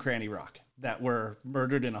Rook and Cranny Rock that were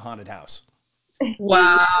murdered in a haunted house.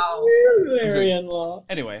 Wow.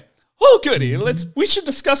 Anyway. Oh, goody. We should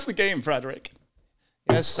discuss the game, Frederick.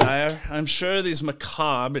 Yes, sire. I'm sure these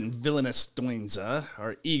macabre and villainous Doinza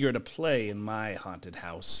are eager to play in my haunted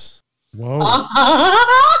house. Whoa.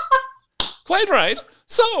 Quite right.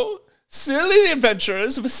 So, silly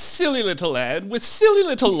adventurers of a silly little land with silly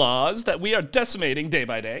little laws that we are decimating day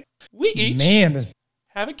by day, we each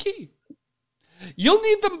have a key. You'll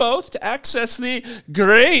need them both to access the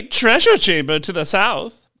great treasure chamber to the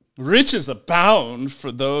south. Riches abound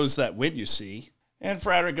for those that win, you see. And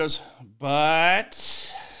Frederick goes,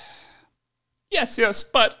 but... Yes,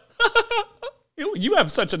 but... You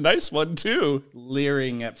have such a nice one, too.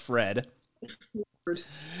 Leering at Fred.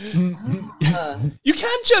 You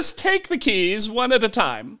can't just take the keys one at a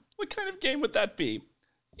time. What kind of game would that be?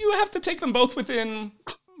 You have to take them both within...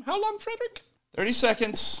 How long, Frederick? 30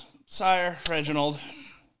 seconds, sire, Reginald.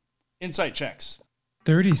 Insight checks.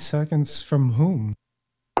 30 seconds from whom?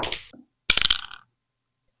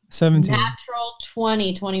 17. Natural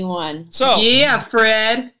 20, 21. So yeah,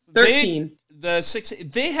 Fred. 13.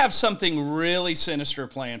 They have something really sinister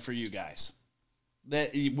planned for you guys.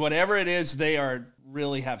 That whatever it is, they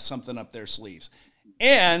really have something up their sleeves.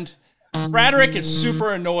 And Frederick is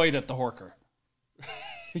super annoyed at the Horker.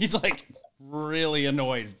 He's like really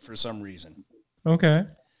annoyed for some reason. Okay.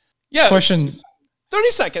 Yeah. Question. 30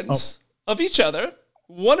 seconds of each other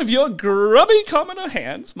one of your grubby commoner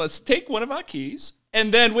hands must take one of our keys,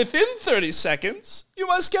 and then within 30 seconds, you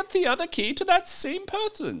must get the other key to that same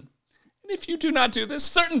person. And if you do not do this,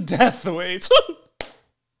 certain death awaits.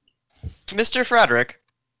 Mr. Frederick,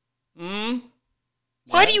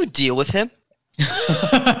 why do you deal with him?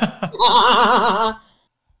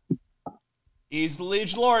 He's the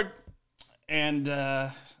liege lord, and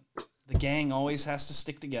the gang always has to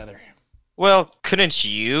stick together. Well, couldn't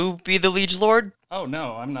you be the liege lord? Oh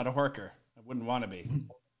no, I'm not a horker. I wouldn't want to be.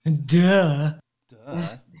 Duh.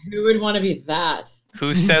 Duh. Who would want to be that?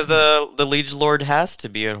 Who says the liege lord has to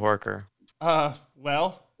be a horker?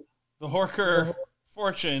 Well, the horker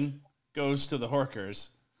fortune goes to the horkers.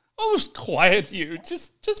 Oh, quiet you.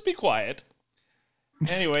 Just be quiet.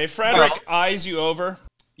 Anyway, Frederick eyes you over.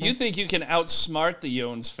 You think you can outsmart the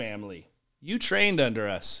Jones family. You trained under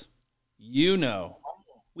us. You know.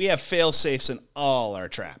 We have fail-safes in all our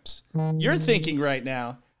traps. You're thinking right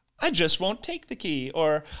now, I just won't take the key,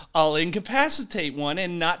 or I'll incapacitate one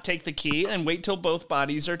and not take the key and wait till both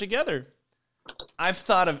bodies are together. I've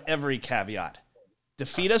thought of every caveat.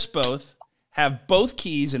 Defeat us both, have both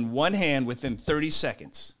keys in one hand within 30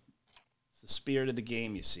 seconds. It's the spirit of the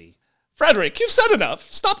game, you see. Frederick, you've said enough.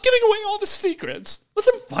 Stop giving away all the secrets. Let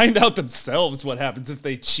them find out themselves what happens if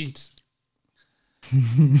they cheat.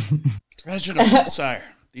 Reginald, sire,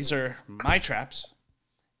 these are my traps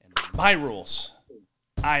and my rules.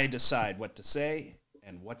 I decide what to say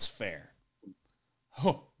and what's fair.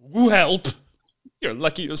 Oh, help. You're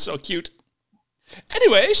lucky you're so cute.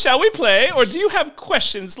 Anyway, shall we play, or do you have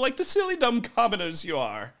questions like the silly dumb commoners you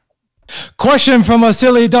are? Question from a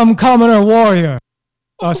silly dumb commoner warrior.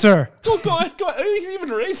 Sir. Oh, go ahead. He's even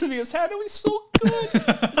raising his hand. Oh, he's so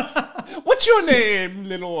good. What's your name,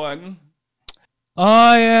 little one?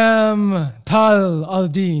 I am Pal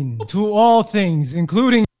Aldin, to all things,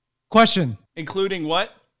 including question. Including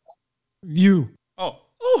what? You.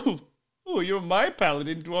 Oh, you're my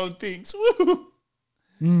paladin to all things. Woo.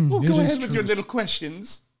 Go ahead with your little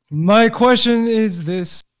questions. My question is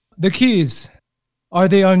this. The keys, are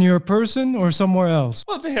they on your person or somewhere else?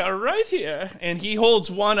 Well, they are right here. And he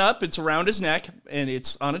holds one up. It's around his neck, and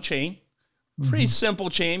it's on a chain. Pretty simple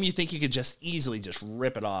chain. You think you could just easily just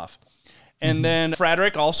rip it off. And then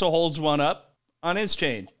Frederick also holds one up on his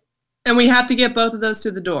chain. And we have to get both of those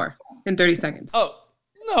to the door in 30 seconds. Oh,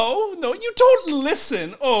 no, you don't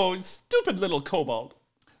listen. Oh, stupid little kobold.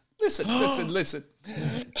 Listen. You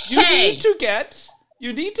need to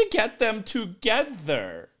get them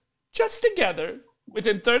together. Just together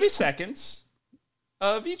within 30 seconds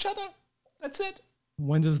of each other. That's it.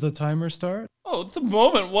 When does the timer start? Oh, the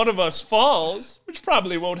moment one of us falls, which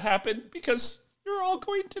probably won't happen because you're all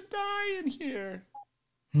going to die in here.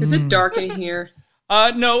 Is it dark in here?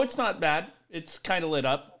 No, it's not bad. It's kind of lit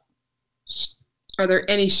up. Are there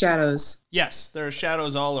any shadows? Yes, there are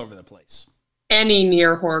shadows all over the place. Any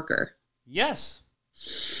near Horker? Yes.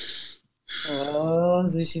 Oh,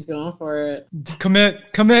 Zushi's going for it.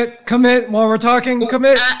 Commit while we're talking.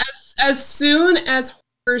 Commit. As soon as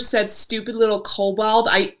Horker said stupid little kobold,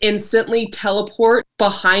 I instantly teleport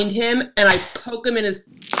behind him and I poke him in his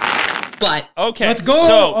butt. Okay. Let's go.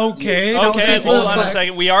 So, okay, hold on a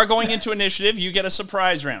second. We are going into initiative. You get a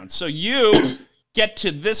surprise round. So you get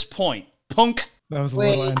to this point. Punk. That was a Wait,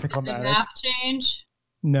 little did the anticlimactic. map change?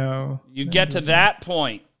 No. You get to that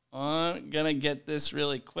point. I'm gonna get this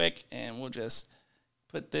really quick, and we'll just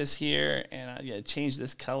put this here, and I'm gonna change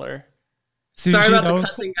this color. Sushi, Sorry about that the was-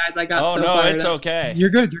 cussing, guys. I got Oh so no, fired it's up. okay. You're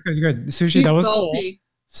good. Sushi, He's that was cool. salty.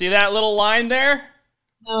 See that little line there?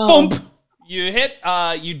 No. Thump. You hit.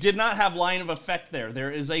 You did not have line of effect there.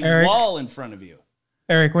 There is a Eric? wall in front of you.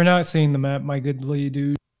 Eric, we're not seeing the map, my good lady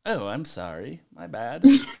dude. Oh, I'm sorry. My bad.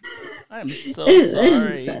 I'm so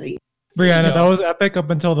sorry. Brianna, that was epic up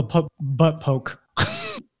until the butt poke.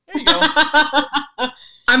 There you go.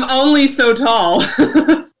 I'm only so tall.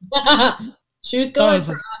 She was going was-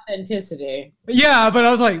 for authenticity. Yeah, but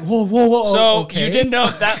I was like, whoa. So okay. you didn't know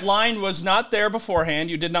that line was not there beforehand.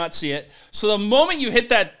 You did not see it. So the moment you hit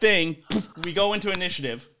that thing, we go into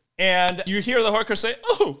initiative, and you hear the Horker say,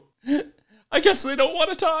 "Oh, I guess they don't want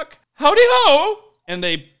to talk. Howdy ho!" And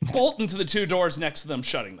they bolt into the two doors next to them,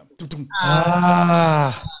 shutting them.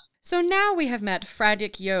 Ah. So now we have met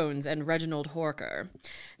Frederick Jones and Reginald Horker.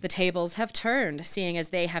 The tables have turned, seeing as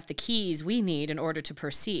they have the keys we need in order to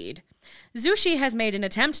proceed. Zushi has made an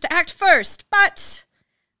attempt to act first, but,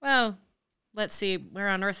 well, let's see where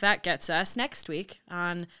on earth that gets us next week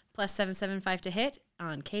on +775 to hit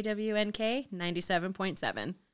on KWNK 97.7.